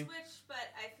say, switch, but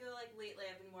I feel like lately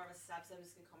I've been more of a sub, so I'm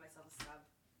just gonna call myself a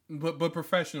sub. but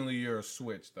professionally you're a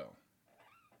switch though.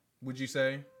 Would you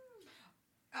say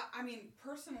I mean,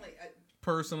 personally,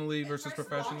 personally versus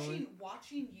professionally?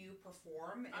 watching you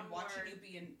perform and I'm watching hard. you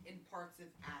be in parts of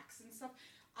acts and stuff,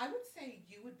 I would say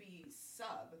you would be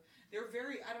sub. There are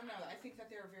very, I don't know, I think that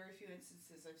there are very few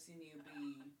instances I've seen you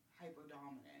be hyper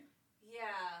dominant.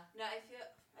 Yeah, no, I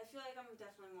feel like I'm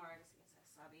definitely more, I guess,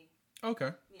 subby.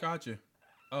 Okay, Yeah. gotcha.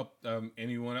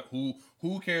 Anyone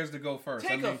who cares to go first?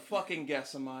 Take a fucking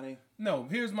guess, Amani. No,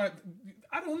 here's my.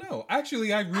 I don't know.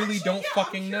 Actually, I really don't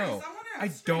fucking I'm know. curious. I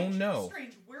I don't know.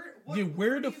 Strange.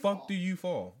 Where the do you fuck fall? do you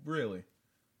fall? Really?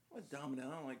 What dominant?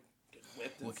 I don't like get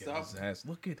whipped and Look at stuff. his ass.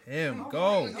 Look at him Oh,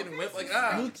 go. okay. Getting whipped like so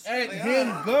ah. Look strange. at Like, him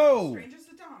ah. go. Strange as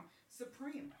a dom.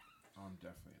 Supreme. I'm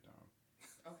definitely a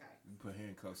dom. Okay. You put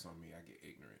handcuffs on me, I get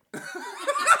ignorant.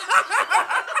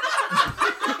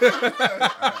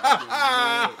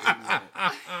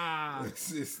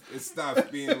 It stops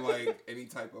being like any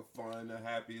type of fun or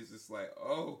happy. It's just like,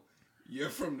 oh, you're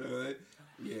from the hood.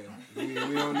 Yeah, we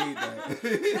don't need that.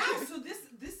 Wow, so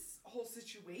this whole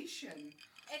situation,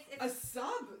 a sub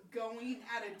going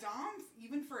at a dom,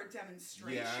 even for a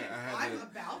demonstration. Yeah, I had I'm to-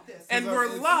 about this. And Because we're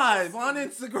it's- live on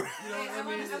Instagram. You know Wait, what I I mean?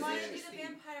 want to do the Interesting.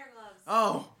 vampire gloves.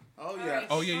 Oh yeah. Alright.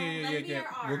 Oh yeah. Lend me your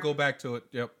We'll arm. go back to it.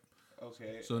 Yep.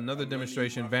 Okay. So another I'm gonna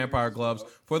demonstration, need my vampire fingers gloves. up.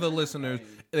 For the listeners,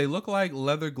 they look like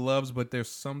leather gloves, but there's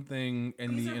something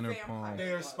in These the are inner vampire palm.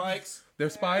 They are spikes. They're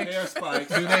spikes. They are spikes.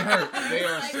 Do they hurt? They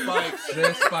are spikes.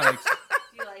 They're spikes. Do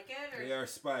you like it? Or? They are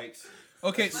spikes.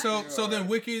 Okay, so They then are.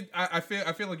 Wicked, I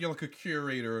feel like you're like a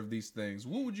curator of these things.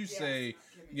 What would you Yes. say,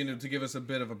 Give me to give us a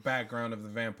bit of a background of the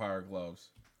vampire gloves?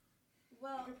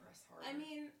 Well, You press harder. I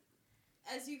mean,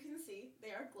 as you can see,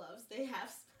 they are gloves. They have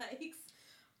spikes.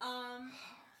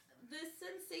 The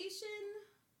sensation.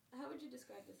 How would you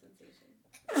describe the sensation?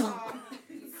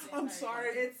 I'm sorry.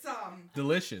 It's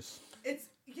Delicious. It's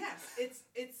yes,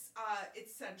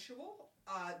 it's sensual.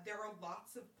 There are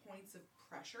lots of points of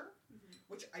pressure,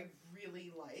 which I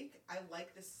really like. I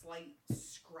like the slight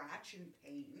scratch and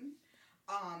pain,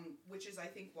 which is I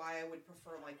think why I would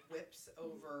prefer like whips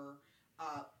over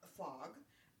fog.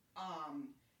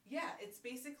 Yeah, it's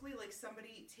basically like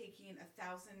somebody taking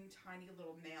 1,000 tiny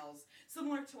little nails,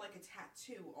 similar to like a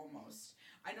tattoo almost.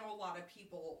 I know a lot of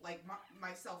people, like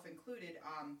myself included,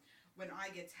 when I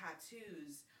get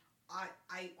tattoos,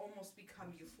 I almost become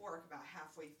euphoric about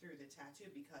halfway through the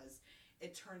tattoo because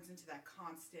it turns into that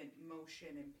constant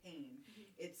motion and pain.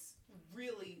 It's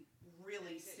really,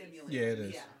 really stimulating. Yeah, it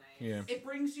is. Yeah. Yeah. It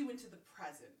brings you into the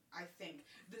present, I think.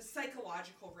 The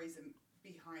psychological reason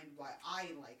behind why I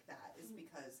like that is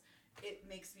because it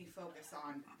makes me focus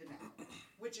on the now,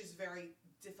 which is very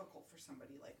difficult for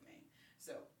somebody like me.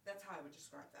 So that's how I would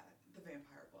describe that. The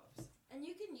vampire gloves. And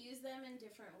you can use them in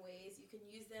different ways. You can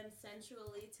use them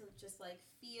sensually to just like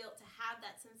to have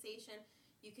that sensation.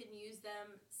 You can use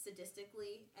them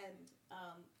sadistically and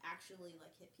actually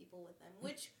like hit people with them,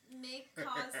 which may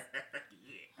cause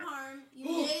harm.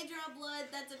 You may draw blood.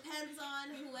 That depends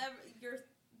on whoever your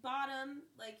bottom.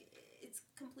 Like it's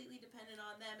completely dependent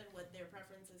on them and what their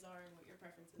preferences are and what your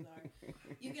preferences are.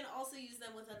 You can also use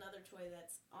them with another toy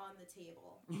that's on the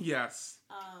table. Yes.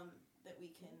 That we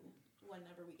can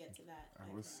whenever we get to that. I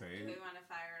would say We want to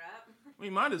fire it up. We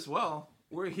might as well.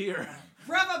 We're here.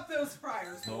 Rev up those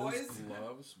fryers, Those boys.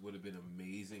 gloves would have been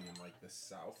amazing in like the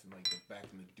South and like back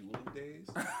in the dueling days.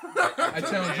 I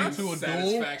challenge you to a duel.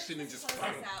 Satisfaction and just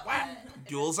Close this out.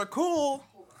 Duels are cool.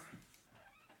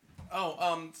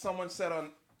 Oh, someone said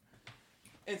on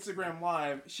Instagram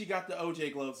Live she got the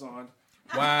OJ gloves on.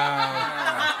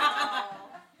 Wow.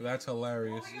 That's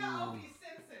hilarious. Oh my God, Obi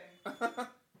Simpson.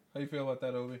 How you feel about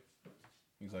that, Obi?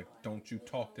 He's like, don't you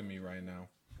talk to me right now.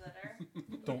 Glitter.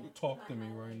 Don't talk to me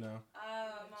right now.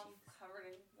 I'm covered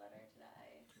in glitter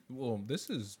today. Well, this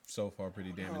is so far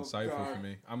pretty damn Oh, insightful God. for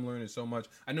me. I'm learning so much.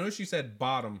 I noticed you said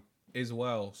bottom as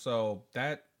well. So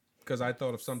that, because I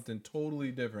thought of something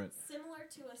totally different. Similar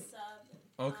to a sub.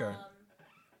 Okay.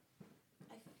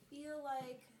 I feel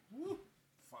like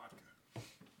vodka.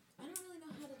 I don't really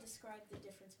know how to describe the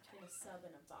difference between a sub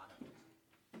and a bottom.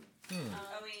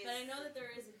 Always. But I know that there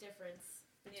is a difference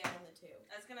between the two.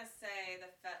 I was gonna say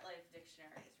the FetLife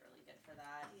dictionary is really good for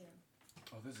that. Yeah.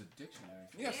 Oh, there's a dictionary.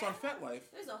 Yes, on FetLife.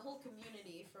 There's a whole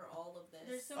community for all of this.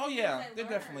 There's so Oh many yeah, things I there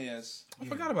learned. definitely is. I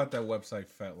forgot about that website,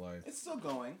 FetLife. It's still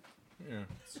going. Yeah,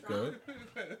 it's Strong.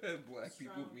 good.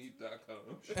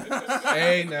 Blackpeoplemeet.com.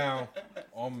 Hey now,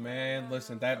 oh man,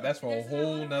 listen, that's for a There's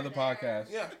whole another nother there.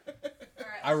 podcast. Yeah. All right,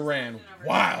 I let's ran switch it over.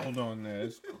 wild on that.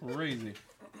 It's crazy.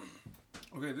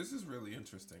 okay. This is really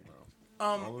interesting, though.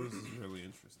 All of this is really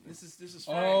interesting. This is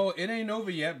Oh, it ain't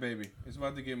over yet, baby. It's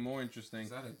about to get more interesting.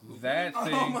 Is that a glue? That Oh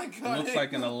thing my God, looks hey,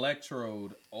 like an glue.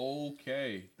 electrode.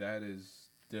 Okay, that is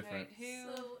different. Alright,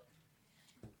 who? So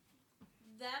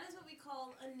that is what we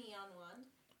call a neon wand,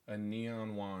 A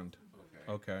neon wand.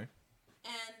 Okay. Okay.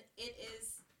 and it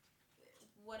is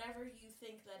whatever you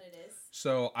think that it is.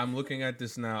 So I'm looking at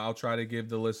this now. I'll try to give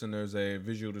the listeners a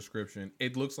visual description.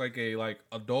 It looks like a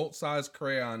adult sized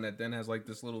crayon that then has like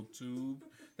this little tube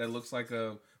that looks like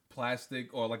a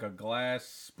plastic or like a glass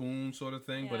spoon sort of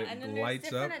thing, but and then it lights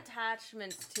there's up. different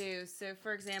attachments too. So,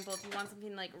 for example, if you want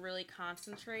something like really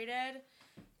concentrated,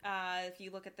 if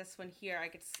you look at this one here, I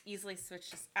could easily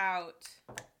switch this out,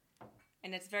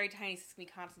 and it's very tiny, so it's gonna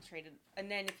be concentrated.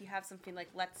 And then if you have something like,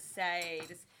 let's say,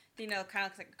 this, kind of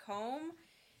looks like a comb,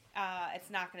 it's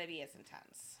not gonna be as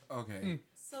intense. Okay.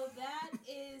 So that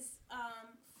is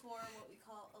for what we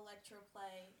call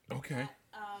electroplay. Okay. That,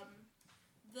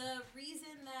 the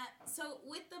reason that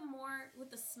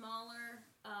with the smaller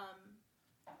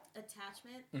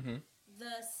attachment, Mm-hmm.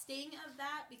 the sting of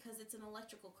that, because it's an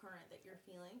electrical current that you're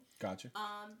feeling, Gotcha.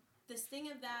 the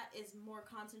sting of that is more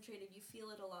concentrated. You feel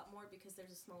it a lot more because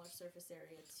there's a smaller surface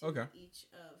area to Okay.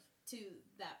 to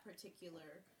that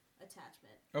particular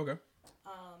attachment. Okay.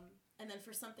 And then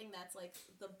for something that's like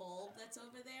the bulb that's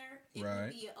over there, it Right.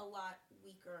 would be a lot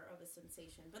weaker of a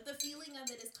sensation. But the feeling of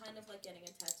it is kind of like getting a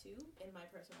tattoo, in my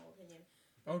personal opinion.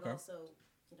 But Okay. I've also,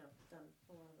 done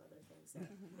a lot of other things that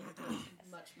make it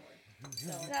much more.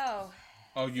 So, So,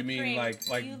 Oh, you mean Supreme, like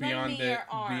you lend beyond me the your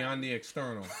arm. beyond the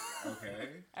external?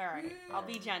 Okay. all right, I'll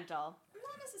be gentle.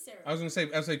 not necessarily. I was gonna say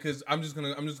because I'm just gonna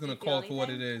You call feel for what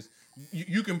it anything? is.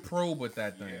 You can probe with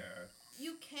that thing. Yeah.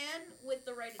 You can with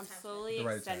the right I'm attachment. slowly The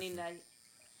right extending the.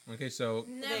 Okay, so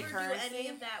Never do currency? any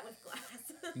of that with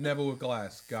glass. never with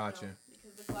glass. Gotcha. No,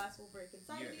 because the glass will break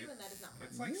inside Yeah, of you, it- and that is not fun.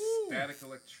 It's like Woo. static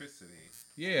electricity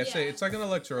Yeah, say Yeah. it's like an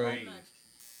electrode. Right. Much.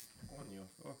 on you.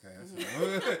 Okay. That's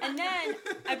Mm-hmm. And then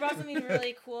I brought something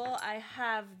really cool. I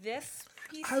have this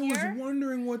piece I was here.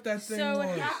 wondering what that thing So was. it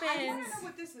I want happens. to know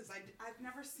what this is. I've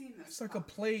never seen this. It's like a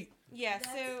plate. Yeah.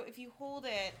 That's- So if you hold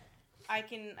it, I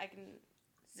can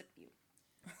zip you.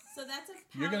 So that's a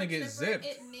You're gonna power get tripper. zipped.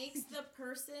 It makes the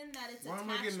person that it's Why attached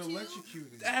am I getting to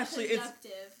electrocuted? Actually, it's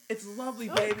conductive. lovely,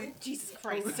 baby. Jesus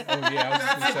Christ. Oh yeah, I was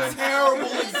just gonna say.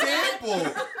 Terrible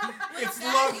example. It's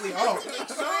that, lovely. you have Oh, to make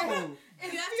sure- no.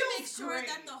 You have to make feels sure great.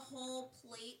 that the whole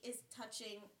plate is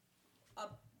touching a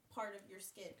part of your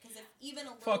skin, because if even a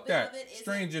little Fuck bit that. of it isn't,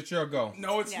 Strange, it's your go.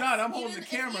 No, it's Yes. not. I'm even, holding the if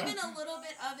camera. even a little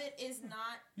bit of it is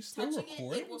not You still touching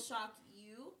recording? it will shock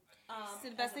you. So the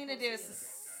as best thing to opposed do you. is to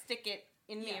stick it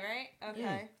in me, Yeah. right?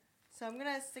 Okay. So I'm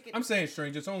gonna stick it. I'm saying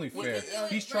strange. It's only You fair. can do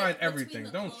it He's right trying between everything. the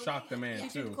Don't clothing shock the and- man yeah.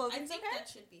 too. Clothing. I think Okay. that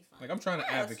should be fine. Like I'm trying to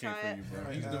Yeah, let's advocate try for it. you, bro.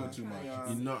 Right, He's yeah. doing too much. Yeah.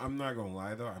 You know, I'm not gonna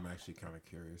lie though. I'm actually kind of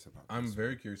curious about. I'm this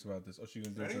very curious about this. Oh, she's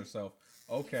gonna do it Ready? herself.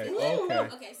 Okay, Ooh. okay.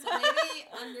 Okay, so maybe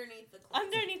underneath the clothing.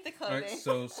 Underneath the All clothing. right,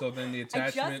 so then the I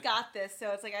attachment. just got this, so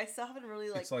it's like I still haven't really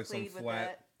it's like some played with flat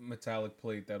it. metallic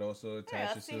plate that also Alright,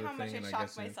 attaches let's to see the how much thing, I and I shocked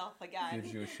guess it myself again.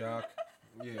 gives you a shock.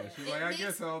 Yeah, she's It like, I makes-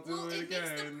 guess I'll do well, it it again.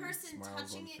 makes the person Smiles on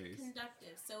touching it face.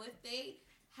 conductive. So if they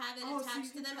have it Oh, so attached you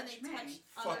to can them and they touch touch me.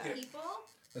 other Fuck it. people,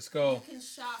 Let's you go. can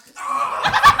shock.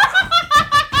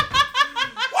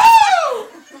 Woo!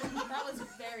 That was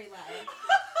very loud.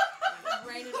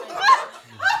 Right in my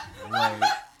ear. Right.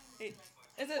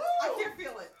 Is it? I can't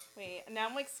feel it. Wait, now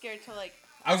I'm like scared to like.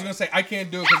 I was gonna say I can't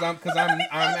do it because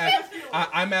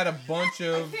I'm at a bunch I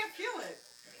of. can't feel it.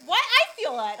 What? I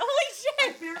feel it. Holy I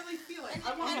shit! barely feel it. And I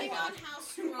want my depending on God. how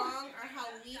strong or how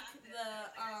weak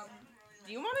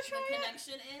Do you want to the try it?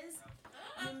 connection is,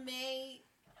 you may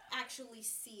actually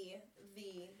see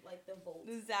the volt.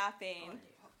 The zapping.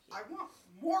 I want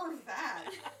more of that.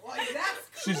 Like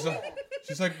that's She's cool.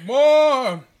 she's like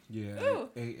more. Yeah. Ooh.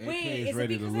 AK Wait, is is it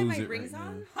ready to because I have lose my it rings right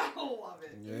on? I love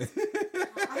it. now.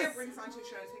 I have rings on too.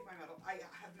 Should I take my metal? I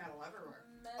have metal everywhere.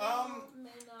 Metal may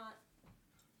not.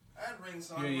 I had rings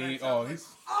on. Yeah, when I yeah. felt Oh, like- he's.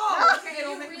 Oh, okay. Do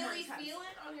It'll you make it more really intense. feel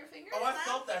it on your fingers? Oh, I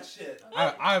felt that shit.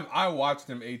 I watched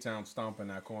him A-Town stomp in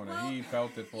that corner. Well, he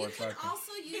felt it for You a can second.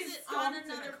 also use He's it on stomped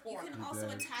in a another. You corner. can also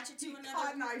did. attach it to He another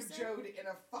Cotton Eye person. Joe'd in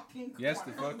a fucking corner. Yes,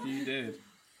 the fuck he did.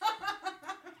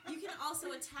 You can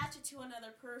also attach it to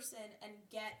another person and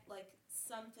get like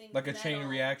something Like a chain metal.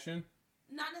 reaction.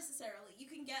 Not necessarily. You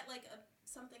can get like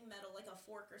something metal, like a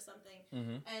fork or something,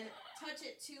 Mm-hmm. and touch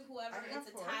it to whoever I have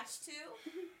it's forks. attached to,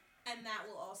 and that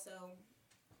will also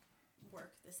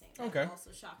work the same. That Okay. will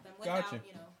also shock them without Gotcha.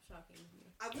 shocking you.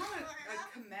 I want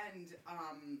to commend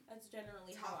That's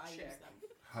generally how Top I use chick. them.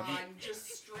 How do you- on just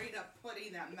straight up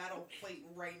putting that metal plate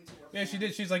right into her. Yeah, she hand.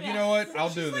 did. She's like, you Yeah. know what? I'll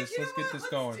She's do like, this. "You know Let's get what? this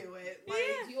Let's going. do it. Yeah.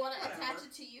 Like, Do you want to whatever. attach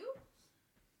it to you?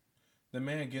 The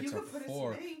man gets You a could put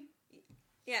fork. it to me.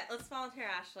 Yeah, let's volunteer,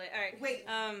 Ashley. All right. Wait,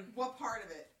 What part of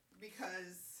it?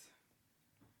 Because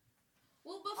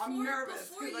Well, before I'm nervous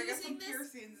before because I got some using this,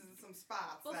 piercings in some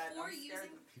spots that before I'm scared.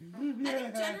 using, I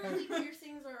think generally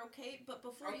piercings are okay, but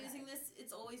before Okay. using this,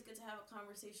 it's always good to have a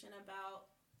conversation about,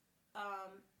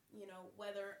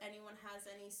 whether anyone has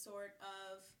any sort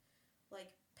of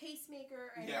like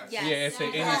pacemaker. Or Yes. Yes. Yeah, it's Yeah.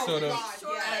 any Oh, sort of God,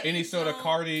 yeah. any sort of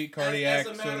cardiac As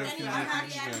a sort matter of of Any I'm fact,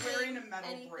 condition. actually cardiac- wearing a metal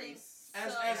anything. brace.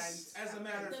 As a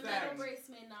matter of the fact, metal brace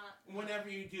may not. whenever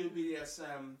you do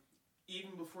BDSM,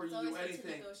 even before It's you do always good to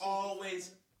anything, negotiate always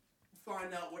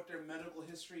beforehand. find out what their medical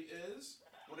history is,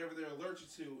 whatever they're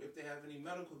allergic to, if they have any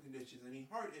medical conditions, any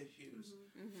heart issues,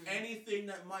 Mm-hmm. anything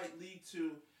that might lead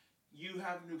to you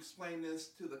having to explain this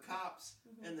to the cops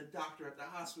Mm-hmm. and the doctor at the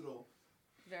hospital.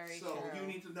 Very So true. you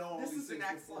need to know all This these is an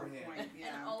things excellent beforehand. point. And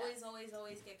Yeah.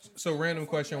 always get. consent So random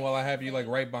before question doing while I have you like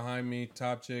anything. right behind me,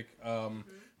 top chick.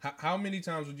 How many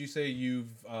times would you say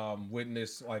you've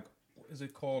witnessed like what is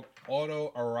it called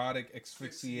autoerotic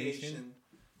asphyxiation?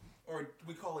 Or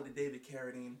we call it a David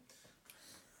Carradine.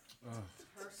 Ugh.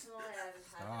 Personally, I haven't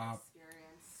had that Stop.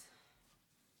 experience.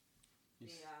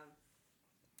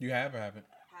 You have or haven't?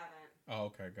 Haven't. Oh,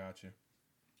 okay, gotcha.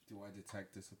 Do I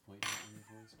detect disappointment in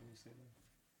your voice when you say that?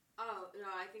 Oh no,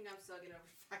 I think I'm still getting over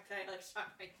the fact that I like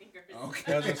shot my fingers.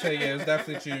 Okay. I was gonna say yeah, it's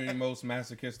definitely your most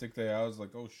masochistic there. I was like,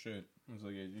 oh shit. I was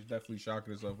like, yeah, you're definitely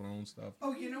shocking yourself with your own stuff.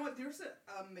 Oh, you know what? There's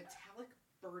a metallic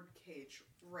bird cage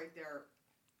right there.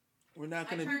 We're not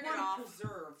I gonna. turned it One off.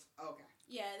 preserved. Okay.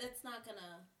 Yeah, that's not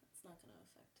gonna. It's not gonna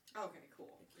affect. Okay,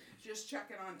 cool. Just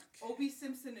checking on. Obie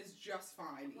Simpson is just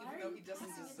fine, Why even are though you he doesn't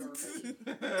passing it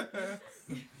deserve it.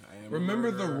 I am Remember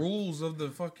a the murderer. rules of the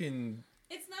fucking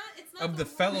It's not. It's not of the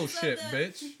rules fellowship, of the,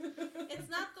 bitch. It's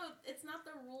not the. It's not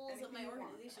the rules of my Anything you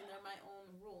want. organization. They're my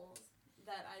own rules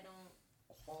that I don't.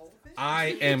 All of it?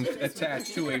 I am Just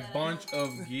attached to a that I bunch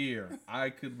don't- of gear.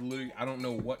 I could literally, I don't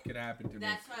know what could happen to me.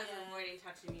 That's why I was Yeah. avoiding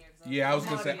touching you. 'cause Yeah, I was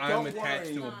gonna Honey, say I'm don't attached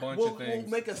worry. to a bunch We'll of things.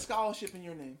 make a scholarship in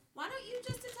your name. Why don't you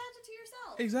just attach it to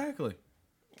yourself? Exactly.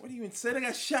 What do you even say? I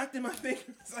got shocked in my fingers.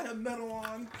 I have metal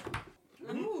on.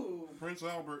 Ooh. Prince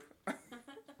Albert.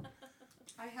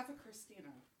 I have a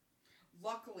Christina.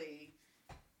 Luckily,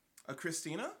 A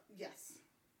Christina? yes.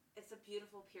 It's a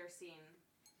beautiful piercing.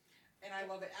 And I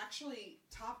love it. Actually,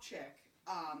 top chick.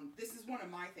 This is one of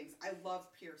my things. I love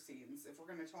piercings. If we're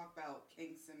gonna talk about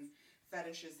kinks and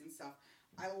fetishes and stuff,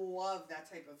 I love that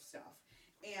type of stuff.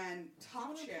 And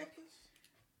top chick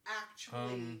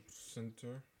actually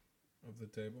Center. Of the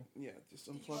table. Yeah, just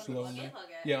Did you unplug Slowly. it. Unplug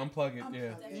it. Yeah, unplug it. Unplug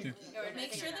Yeah. it. Dude,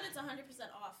 Make sure that it's 100%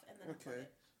 off and then unplug Okay.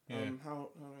 it. Yeah. How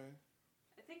do I?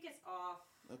 I think it's off.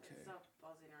 Okay. It's not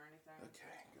buzzing or anything.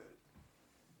 Okay, good.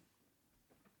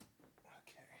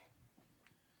 Okay.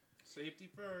 Safety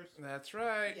first. That's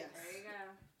right. Yes. There you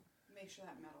go. Make sure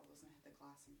that metal doesn't hit the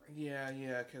glass and break.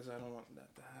 Yeah, because I don't want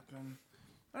that to happen.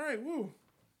 All right, woo.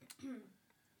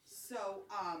 So,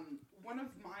 one of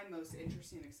my most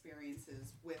interesting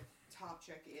experiences with Top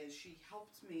Chick is she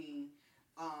helped me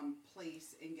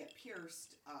place and get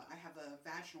pierced. I have a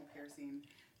vaginal piercing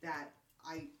that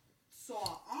I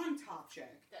saw on Top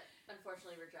Chick, That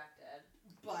unfortunately rejected.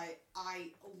 but I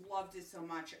loved it so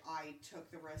much I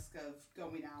took the risk of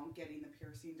going out and getting the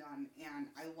piercing done, and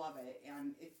I love it,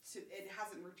 and it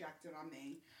hasn't rejected on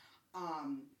me.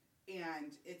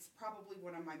 And it's probably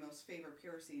one of my most favorite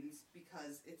piercings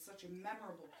because it's such a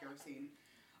memorable piercing.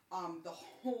 The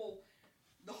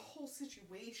whole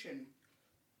situation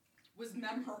was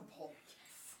memorable.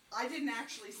 I didn't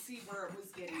actually see where it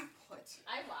was getting put,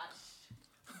 I watched.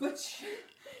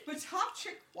 but Top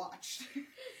Chick watched,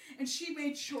 and she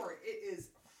made sure it is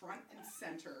front and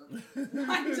center,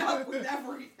 lined up with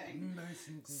everything. Nice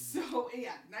and clean. So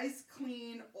yeah, nice,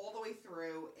 clean all the way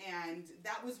through, and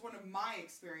that was one of my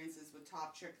experiences with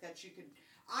Top Chick that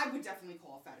I would definitely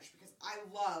call a fetish because I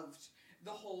loved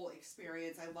the whole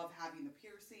experience. I love having the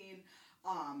piercing.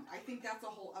 I think that's a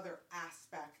whole other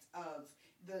aspect of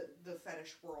the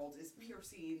fetish world is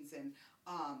piercings and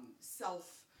self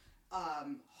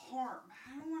harm.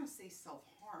 I don't want to say self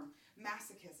harm,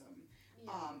 masochism.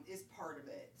 Is part of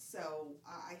it. So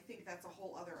I think that's a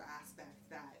whole other aspect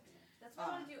that. That's why I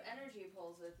want to do energy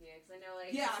pulls with you because I know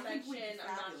like Yeah, I think we'd be suspension.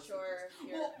 I'm not fabulous sure.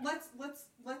 with this. Well,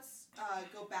 let's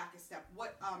go back a step.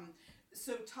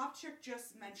 So Top Chick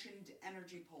just mentioned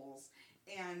energy pulls,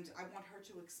 and I want her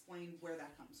to explain where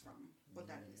that comes from, what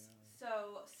that is.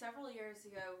 So several years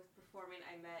ago, performing,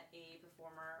 I met a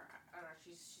performer. I don't know.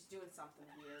 She's doing something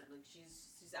weird. Like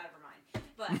she's out of her mind.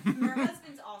 But her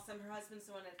husband's awesome. Her husband's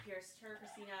the one that pierced her,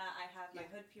 Christina. I have my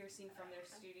hood piercing from their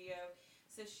studio.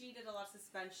 So she did a lot of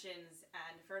suspensions.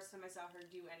 And the first time I saw her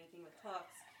do anything with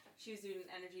hooks, she was doing an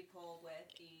energy pull with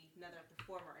another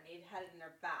performer, and they had it in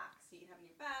their back. So you can have it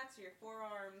in your backs or your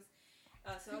forearms.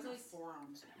 So I was always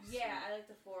forearms. Yeah, I like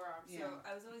the forearm. Yeah. So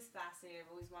I was always fascinated. I've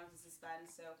always wanted to suspend.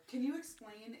 So Can you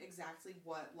explain exactly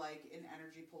what like an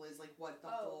energy pull is? Like what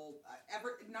the whole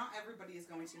not everybody is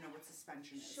going to know what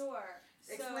suspension is. sure.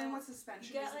 Explain So what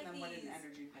suspension you is get, and then like, what an these-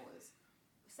 energy pull is.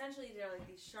 essentially they're like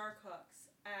these shark hooks,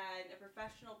 and a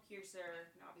professional piercer,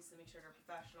 and obviously make sure they're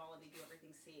professional and they do everything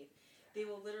safe. They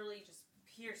will literally just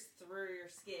pierce through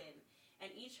your skin, and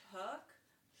each hook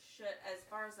should, as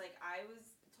far as like I was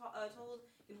told,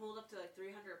 can hold up to like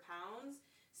 300 pounds.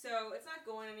 So it's not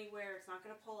going anywhere. It's not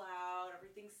going to pull out.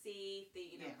 Everything's safe.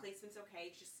 Placement's okay.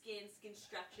 It's just skin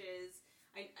stretches.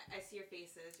 I see your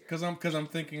faces. Because I'm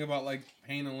thinking about like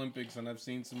Pain Olympics, and I've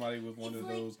seen somebody with one It's of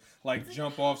like- those like it's like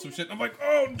jump off some having shit. a- I'm like,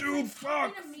 oh dude, It's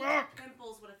like fuck. having a major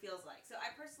pimple is what it feels like. So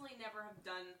I personally never have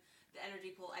done the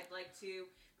energy pull. I'd like to,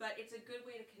 but it's a good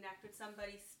way to connect with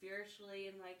somebody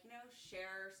spiritually and like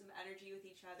share some energy with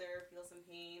each other, feel some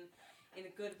pain in a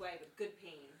good way, but good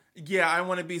pain. Yeah, I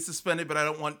want to be suspended, but I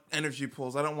don't want energy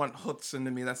pulls. I don't want hooks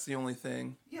into me. That's the only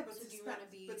thing. Yeah, but So do you want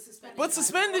to be suspended? But by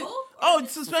suspended. rope, or Oh,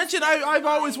 just suspension. suspended I've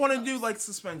always by wanted to do hooks? like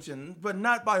suspension, but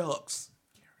not by hooks.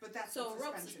 But that's So what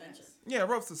rope suspension suspension. is. Yeah,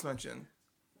 rope suspension.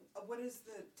 What is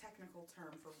the technical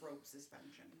term for rope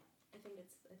suspension? I think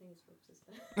it's rope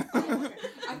suspension. Oh, okay.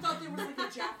 I thought there was like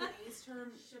a Japanese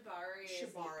term. Shibari,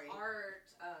 Shibari. is the art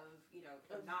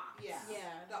of knots. Yeah.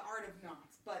 Yeah. The art of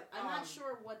knots. But I'm not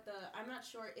sure I'm not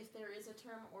sure if there is a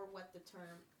term or what the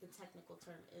technical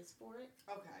term is for it.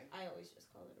 Okay. I always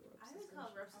just call it a rope I suspension. would call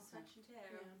it rope suspension too.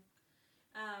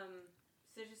 Yeah.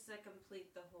 So just to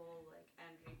complete the whole like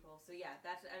energy pull. So yeah,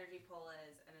 that's what energy pull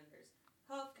is, and then there's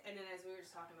hook, and then as we were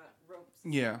just talking about rope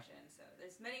suspension. Yeah. So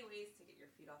there's many ways to get your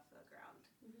feet off the ground.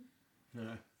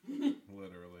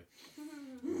 Literally.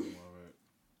 Love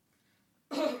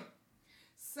it.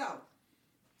 So,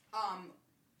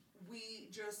 we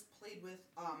just played with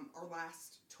our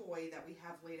last toy that we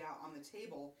have laid out on the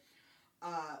table,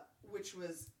 which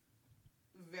was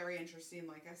very interesting.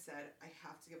 Like I said, I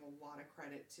have to give a lot of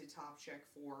credit to Top Chick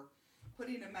for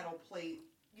putting a metal plate,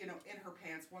 in her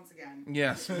pants once again.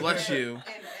 Yes, bless you.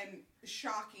 And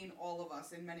shocking all of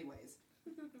us in many ways.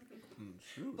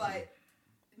 Shoot. But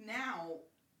now,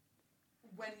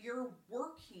 when you're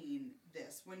working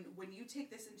this, when you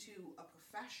take this into a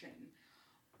profession,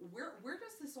 where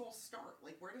does this all start?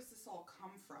 Like, where does this all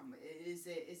come from? Is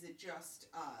it just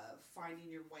finding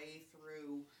your way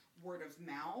through word of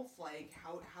mouth? Like,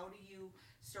 how do you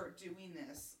start doing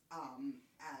this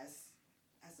as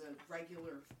a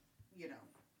regular,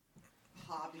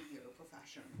 hobby or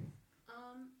profession?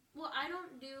 Well, I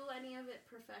don't do any of it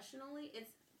professionally.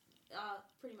 It's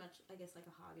pretty much, I guess, like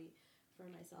a hobby for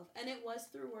myself. And it was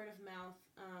through word of mouth.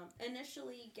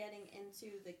 Initially getting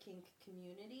into the kink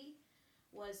community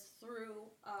was through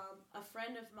a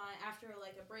friend of mine. After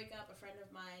like a breakup, a friend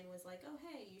of mine was like, oh,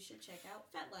 hey, you should check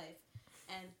out FetLife.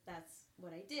 And that's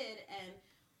what I did. And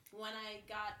when I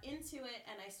got into it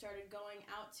and I started going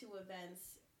out to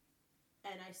events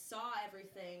and I saw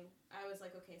everything, I was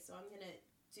like, okay, so I'm going to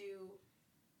do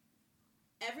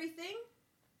everything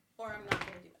or I'm not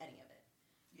going to do any of it.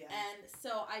 Yeah. And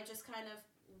so I just kind of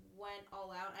went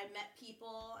all out. I met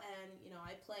people and,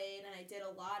 I played and I did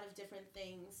a lot of different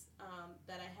things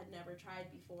that I had never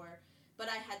tried before, but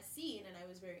I had seen and I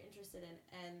was very interested in.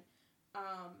 And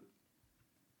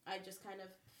I just kind of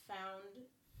found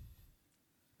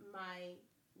my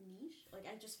niche. Like,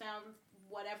 I just found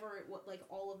like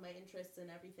all of my interests and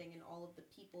everything and all of the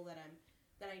people that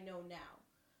I know now.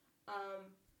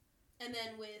 And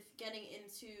then with getting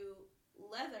into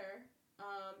leather,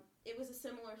 it was a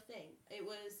similar thing. It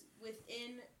was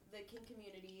within the kink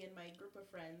community and my group of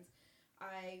friends.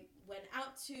 I went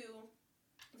out to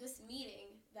this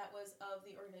meeting that was of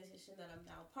the organization that I'm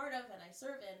now part of and I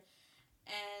serve in,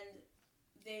 and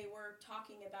they were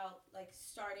talking about like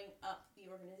starting up the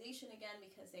organization again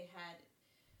because they had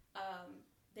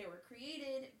they were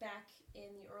created back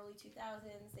in the early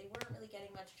 2000s. They weren't really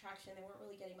getting much traction. They weren't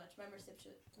really getting much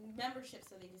membership,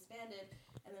 so they disbanded.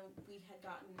 And then we had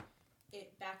gotten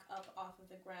it back up off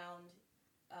of the ground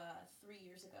 3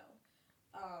 years ago.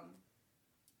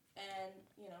 And,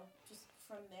 just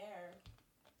from there,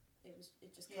 it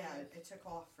just kind of... it took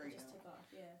off for you. It just took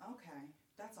off, yeah. Okay.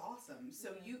 That's awesome.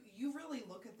 So Yeah. you really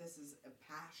look at this as a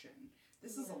passion.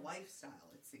 This is a Yeah.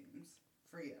 lifestyle, it seems,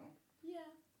 for you.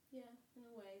 Yeah, in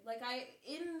a way. Like,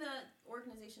 in the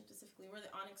organization specifically, we're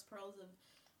the Onyx Pearls of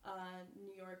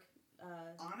New York,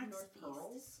 Onyx Northeast.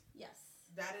 Pearls? Yes.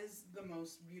 That is the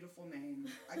most beautiful name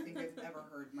I think I've ever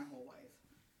heard in my whole life.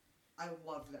 I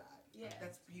love that. Yeah.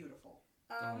 That's beautiful.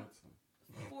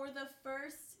 For the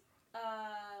first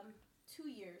 2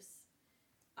 years,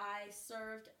 I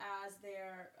served as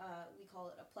their, we call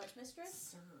it a pledge mistress.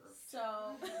 Served.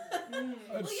 So,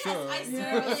 Served.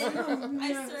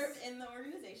 I served in the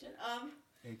organization.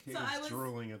 AK So I was-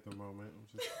 drooling at the moment. I'll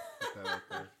just put that out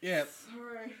there. Yeah.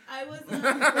 Sorry. I was,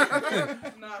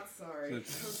 Not sorry. It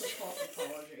was a false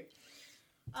apology.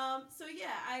 so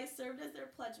yeah, I served as their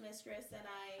pledge mistress, and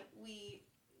we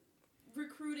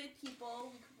recruited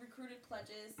people, recruited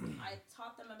pledges. I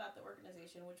taught them about the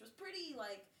organization, which was pretty,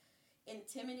 like,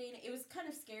 intimidating. It was kind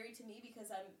of scary to me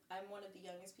because I'm one of the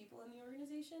youngest people in the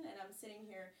organization, and I'm sitting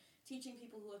here teaching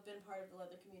people who have been part of the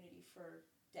leather community for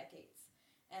decades.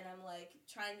 And I'm like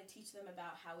trying to teach them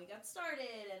about how we got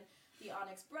started and the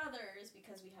Onyx Brothers,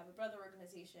 because we have a brother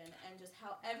organization, and just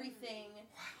how everything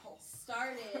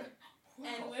started.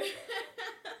 And we're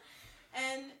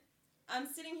and I'm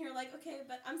sitting here like, okay,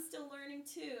 but I'm still learning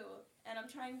too, and I'm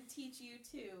trying to teach you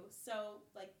too. So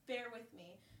like, bear with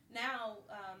me. Now,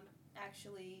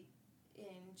 actually,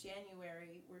 in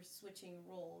January, we're switching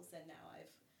roles, and now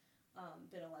I've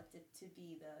been elected to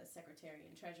be the secretary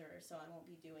and treasurer, so I won't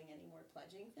be doing any more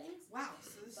pledging things. Wow,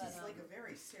 so this But, is like a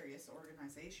very serious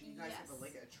organization. You guys yes. have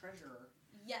like a treasurer.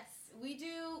 Yes, we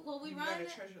do. Well, we You run. gotta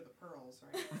treasure the pearls,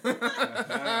 right?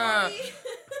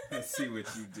 I see what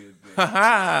you did there.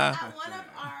 At one of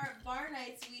our bar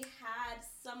nights, we had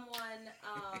someone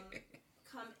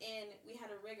come in. We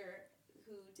had a rigger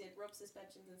who did rope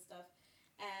suspensions and stuff,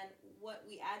 and what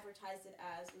we advertised it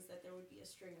as was that there would be a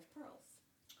string of pearls.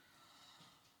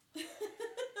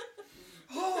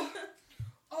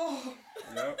 Oh,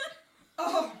 Yep.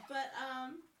 oh, But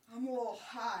I'm a little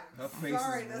hot. Her face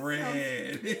Sorry, is that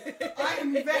red. I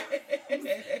am very.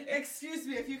 Excuse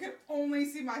me, if you could only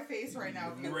see my face right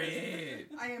now. viewers. Red.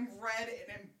 I am red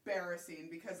and embarrassing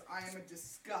because I am a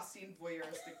disgusting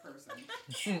voyeuristic person.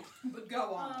 But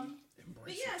go on.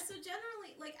 But yeah, so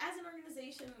generally, like, as an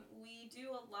organization, we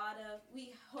do a lot of,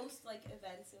 we host, like,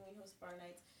 events and we host bar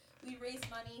nights. We raise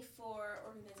money for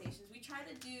organizations. We try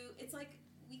to do, it's like,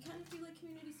 we kind of do, like,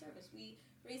 community service. We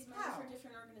raise money for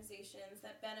different organizations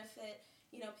that benefit,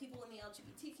 people in the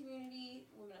LGBT community,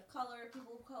 women of color,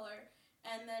 people of color.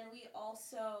 And then we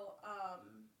also,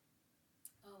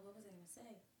 what was I going to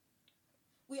say?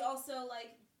 We also,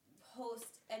 like,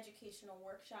 host educational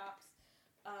workshops.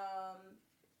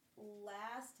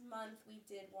 Last month we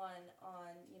did one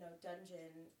on,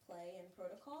 dungeon play and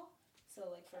protocol. So,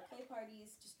 like, for play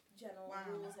parties, just general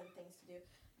rules and things to do.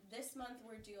 this month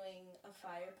we're doing a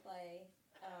fire play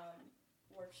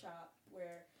workshop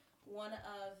where one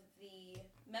of the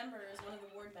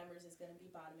ward members is going to be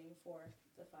bottoming for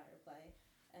the fire play.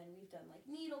 And we've done like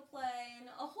needle play and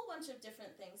a whole bunch of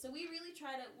different things. So we really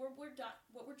try to, what we're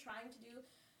trying to do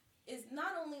is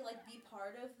not only like be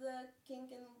part of the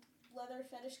kink and leather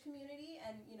fetish community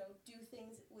and, you know, do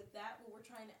things with that, but we're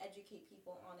trying to educate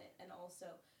people on it and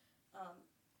also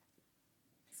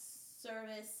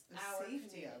service The our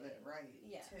safety community. of it, right?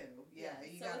 Yeah. Too. Yeah,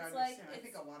 Yeah. you So gotta it's like- understand. I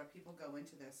think a lot of people go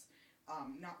into this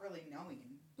not really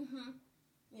knowing. Mm-hmm.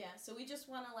 Yeah, so we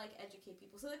just want to like educate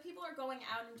people so that people are going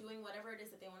out and doing whatever it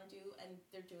is that they want to do and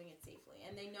they're doing it safely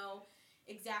and they know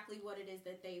exactly what it is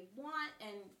that they want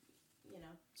and, you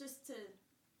know, just to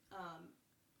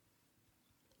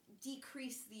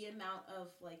decrease the amount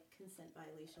of like consent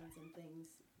violations and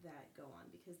things that go on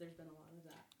because there's been a lot of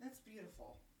that. That's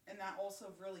beautiful. And that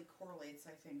also really correlates,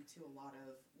 I think, to a lot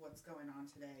of what's going on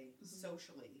today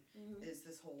socially is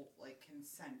this whole like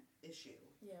consent issue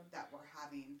that we're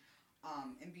having.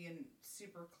 And being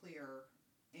super clear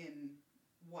in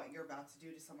what you're about to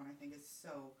do to someone, I think, is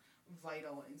so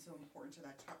vital and so important to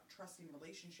that trusting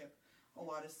relationship a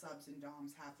lot of subs and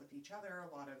doms have with each other.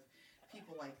 A lot of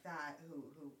people like that who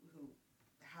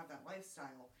have that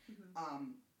lifestyle.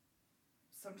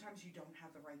 Sometimes you don't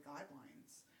have the right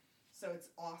guidelines. So it's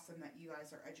awesome that you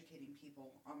guys are educating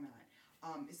people on that.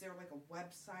 Is there like a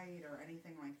website or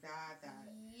anything like that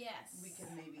Yes. we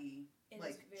can maybe It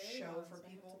like is very show long, for so I have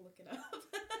people? to look it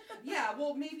up. Yeah,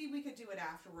 well, maybe we could do it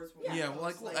afterwards. When we Yeah, post,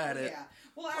 like, we'll add it. Yeah,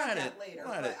 we'll We'll add add that it. later.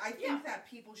 We'll add But it. I think that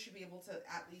people should be able to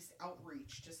at least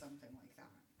outreach to something like that.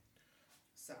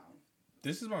 So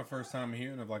This is my first time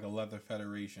hearing of like a leather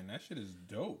federation. That shit is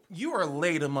dope. You are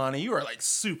late, Amani. You are like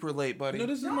super late, buddy. No,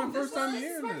 this is my first time this is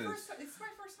hearing my this. It's my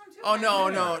first time too. Oh no,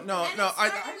 I- no, no, And no! it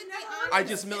started I've with the never- Onyx. I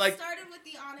just meant, like- It started with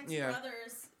the Onyx Yeah.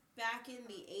 Brothers back in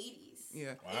the 80s.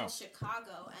 Yeah. Wow. In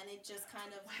Chicago, and it just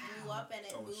kind of blew up and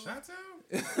it Oh, moved.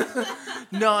 Chi-Town?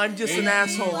 No, I'm just an 80s.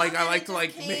 asshole. Like I And like it to just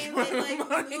like came, make it, my like,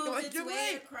 money. moved Like its you're way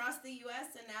late. across the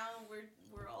U.S. and now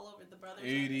we're all over the brothers.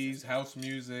 80s, house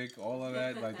music, all of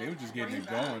that. Like, they were just getting it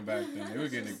going back then. They were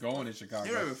getting it going in Chicago.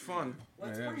 You're having fun.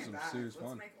 Let's Yeah, bring it some back. serious Let's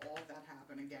fun. make all of that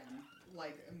happen again.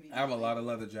 Like immediately. I have a lot of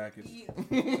leather jackets. Yeah. So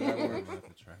that works. Leather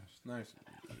trash. Nice.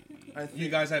 I You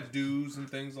think guys have dues and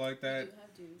things like We that? do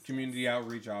have dues. Community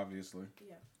outreach, obviously.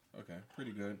 Yeah. Okay,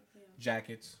 pretty good. Yeah.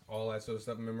 Jackets, all that sort of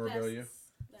stuff, memorabilia.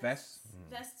 Vests?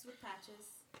 Vests with patches.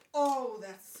 Oh,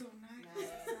 that's so nice. Nice.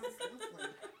 That sounds lovely.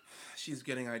 she's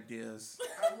getting ideas.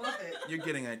 I love it. You're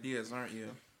getting ideas, aren't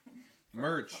you?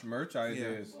 Merch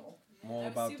ideas. Cool. I'm all I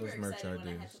was about super those merch excited when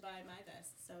I ideas. had to buy my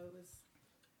vest, so it was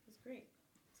great.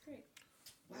 It's great.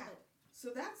 Wow. Love it. So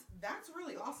that's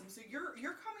really awesome. So you're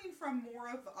coming from more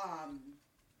of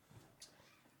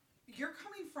you're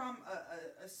coming from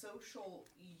a social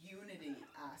unity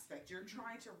aspect. You're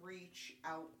trying to reach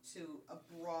out to a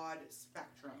broad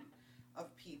spectrum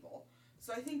of people.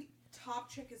 So I think Top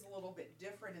Chick is a little bit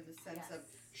different in the sense of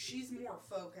she's more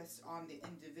focused on the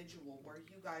individual, where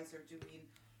you guys are doing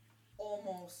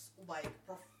almost like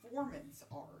performance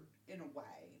art in a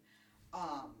way.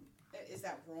 Is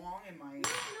that wrong? Am I? No.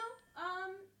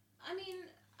 I mean,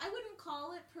 I wouldn't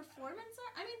call it performance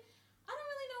art. I mean, I don't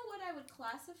really know what I would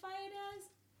classify it as.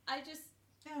 I just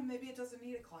Yeah, maybe it doesn't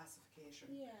need a classification.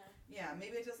 yeah. Yeah,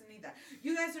 maybe it doesn't need that.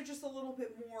 You guys are just a little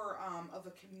bit more of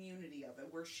a community of it,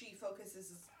 where she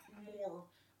focuses more,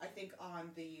 I think,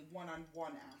 on the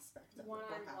one-on-one aspect of it,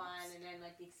 One-on-one, perhaps. and then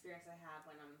like the experience I have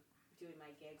when I'm doing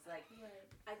my gigs. Like, Right.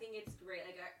 I think it's great.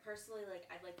 Like, I personally, like,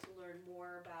 I'd like to learn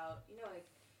more about, you know, like,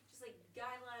 just like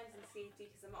guidelines and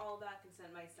safety, because I'm all about consent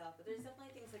myself. But there's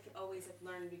definitely things I could always like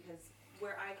learn, because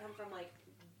where I come from, like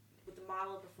with the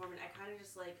model of performance, I kind of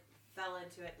just like fell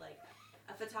into it. Like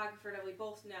a photographer that we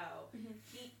both know,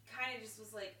 he kind of just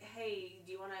was like, "Hey,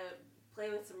 do you want to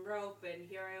play with some rope?" And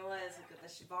here I was like at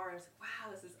the Shibari. I was like, "Wow,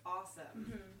 this is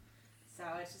awesome." So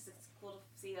it's cool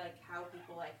to see like how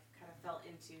people like kind of fell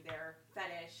into their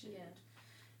fetish and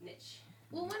niche.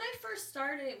 Well, when I first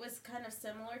started, it was kind of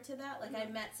similar to that. Like, I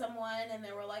met someone, and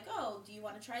they were like, "Oh, do you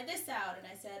want to try this out?" And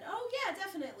I said, "Oh, yeah,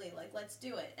 definitely. Like, let's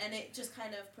do it." And it just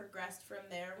kind of progressed from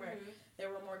there, where there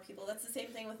were more people. That's the same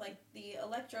thing with, like, the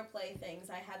electro play things.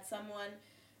 I had someone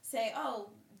say, "Oh,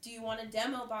 do you want a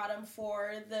demo bottom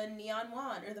for the neon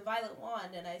wand or the violet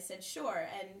wand?" And I said, "Sure."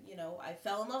 And, you know, I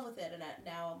fell in love with it, and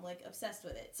now I'm, like, obsessed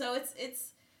with it. So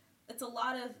it's a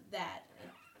lot of that.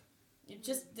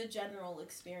 Just the general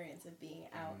experience of being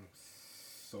out. I'm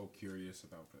so curious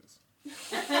about this.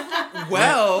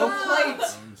 Well,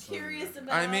 I'm so Curious nervous.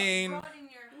 about. I mean, Broaden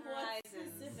your what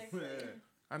horizons. specifically?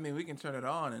 I mean, we can turn it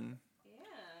on and Yeah.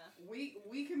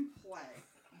 we can play.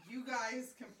 You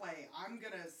guys can play. I'm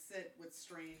gonna sit with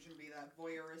Strange and be that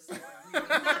voyeuristic.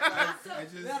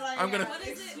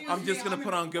 I'm just gonna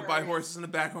put on Goodbye Horses in the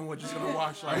background. We're just gonna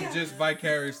watch. Like, I'm just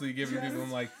vicariously giving people.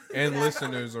 I'm like, and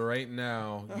listeners, right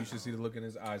now, you should see the look in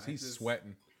his eyes. He's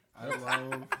sweating. I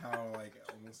love how like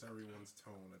almost everyone's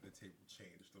tone at the table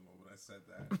changed the moment I said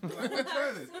that. Like,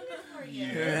 try this.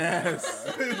 yes.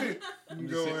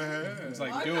 Go ahead. It's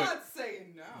like, I'm do not it.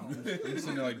 saying no. You're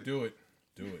sitting there like, do it.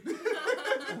 Do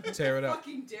it. Tear it up.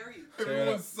 Fucking dare you. Tear it up.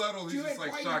 Everyone's subtle. He's Do just it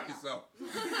like, right shock now. yourself.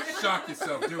 Shock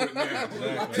yourself. Do it now.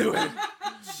 Exactly. Do it.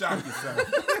 Shock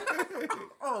yourself.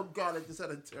 Oh God, I just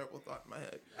had a terrible thought in my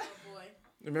head. Oh boy.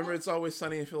 Remember, It's Always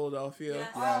Sunny in Philadelphia. Yes.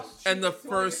 Oh, And the jeez. So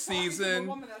first you're talking to a season,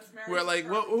 woman that's married where to like,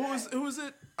 Charlie who was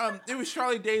it? It was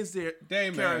Charlie Day's Day,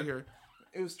 man. character.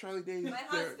 It was Charlie Day's My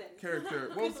husband.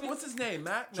 character. What's his name?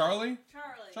 Matt? No. Charlie?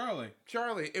 Charlie.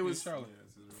 Charlie. It was Charlie.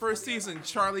 first season.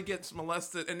 Charlie gets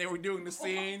molested, and they were doing the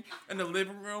scene in the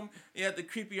living room. He had the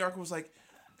creepy uncle was like,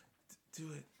 "Do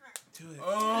it, do it."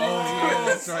 Oh, yeah,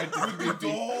 that's right. With the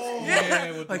dog.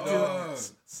 Yeah, with the Like, dog. dude,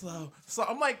 slow. So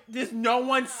I'm like, does no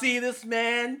one see this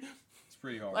man? It's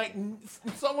pretty hard. Like,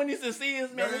 someone needs to see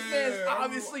this man. This man's Yeah, I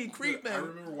obviously remember- creeping. I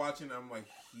remember watching. I'm like,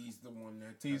 he's the one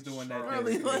that. He's the touched one that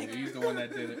Charlie. did it. Like- He's the one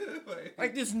that did it.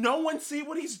 Like, does no one see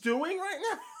what he's doing right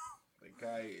now? The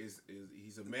guy is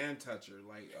he's a man toucher.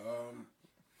 Like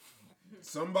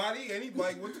somebody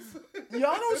like what the fuck?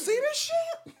 Y'all don't see this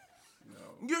shit?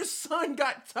 No. Your son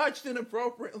got touched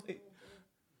inappropriately.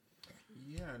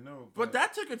 Yeah, no. But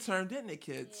that took a turn, didn't it,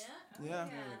 kids? Yeah.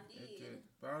 It did.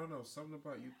 But I don't know. Something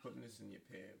about you putting this in your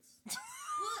pants.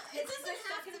 Well, it doesn't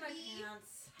have to be.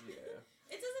 Yeah.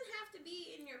 It doesn't have to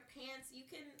be in your pants. You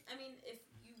can, I mean, if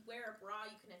you wear a bra,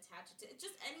 you can attach it to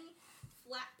just any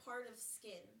flat part of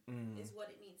skin is what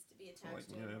it needs to be attached Like,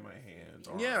 to. you know, in my hand.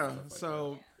 Yeah, Stuff like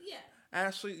so Yeah.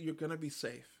 Ashley, you're gonna be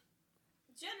safe.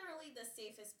 Generally, the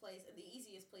safest place and the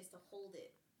easiest place to hold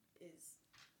it is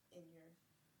in your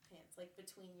pants, like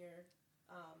between your,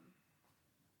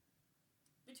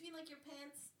 between like your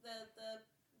pants, the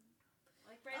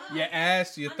Like right Oh. on. Your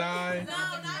ass, your under- thigh. No,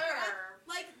 not your ass.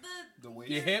 Like The weight.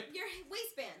 Your hip. your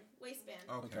waistband,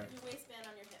 Okay. your waistband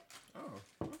on your hip.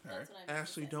 Oh. Okay. That's what I meant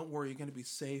Ashley, to say. don't worry, you're gonna be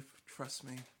safe. Trust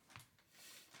me.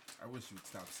 I wish you'd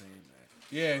stop saying that.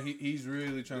 Yeah, he's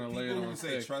really trying to The lay it people on who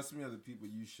say thick. trust me are the people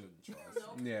you shouldn't trust.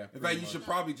 Nope. Yeah. In fact, pretty you much. should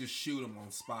probably just shoot them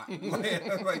on spot.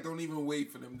 like, don't even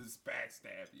wait for them to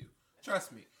backstab you.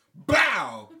 Trust me.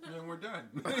 Bow! And we're done.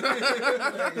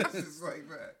 Like, it's just like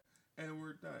that. And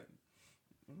we're done.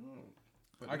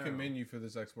 But I no. commend you for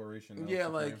this exploration. Though, Yeah,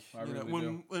 Supreme. like I you know, really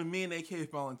do. when me and AK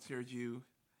volunteered you,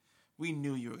 we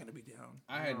knew you were gonna be down.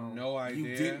 I had no idea.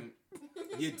 You didn't.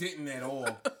 You didn't at all.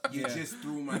 You Yeah. just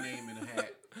threw my name in the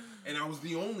hat. And I was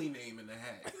the only name in the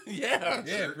hat. Yeah.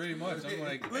 Yeah, pretty much. I'm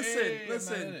like, Listen, hey, I'm not in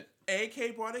listen. it.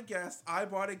 AK brought a guest. I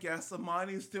brought a guest.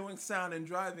 Amani's doing sound and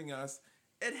driving us.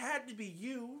 It had to be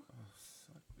you.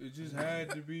 It just had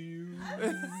to be you.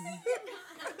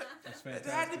 That's It had to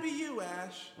fantastic. be you,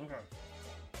 Ash. Okay.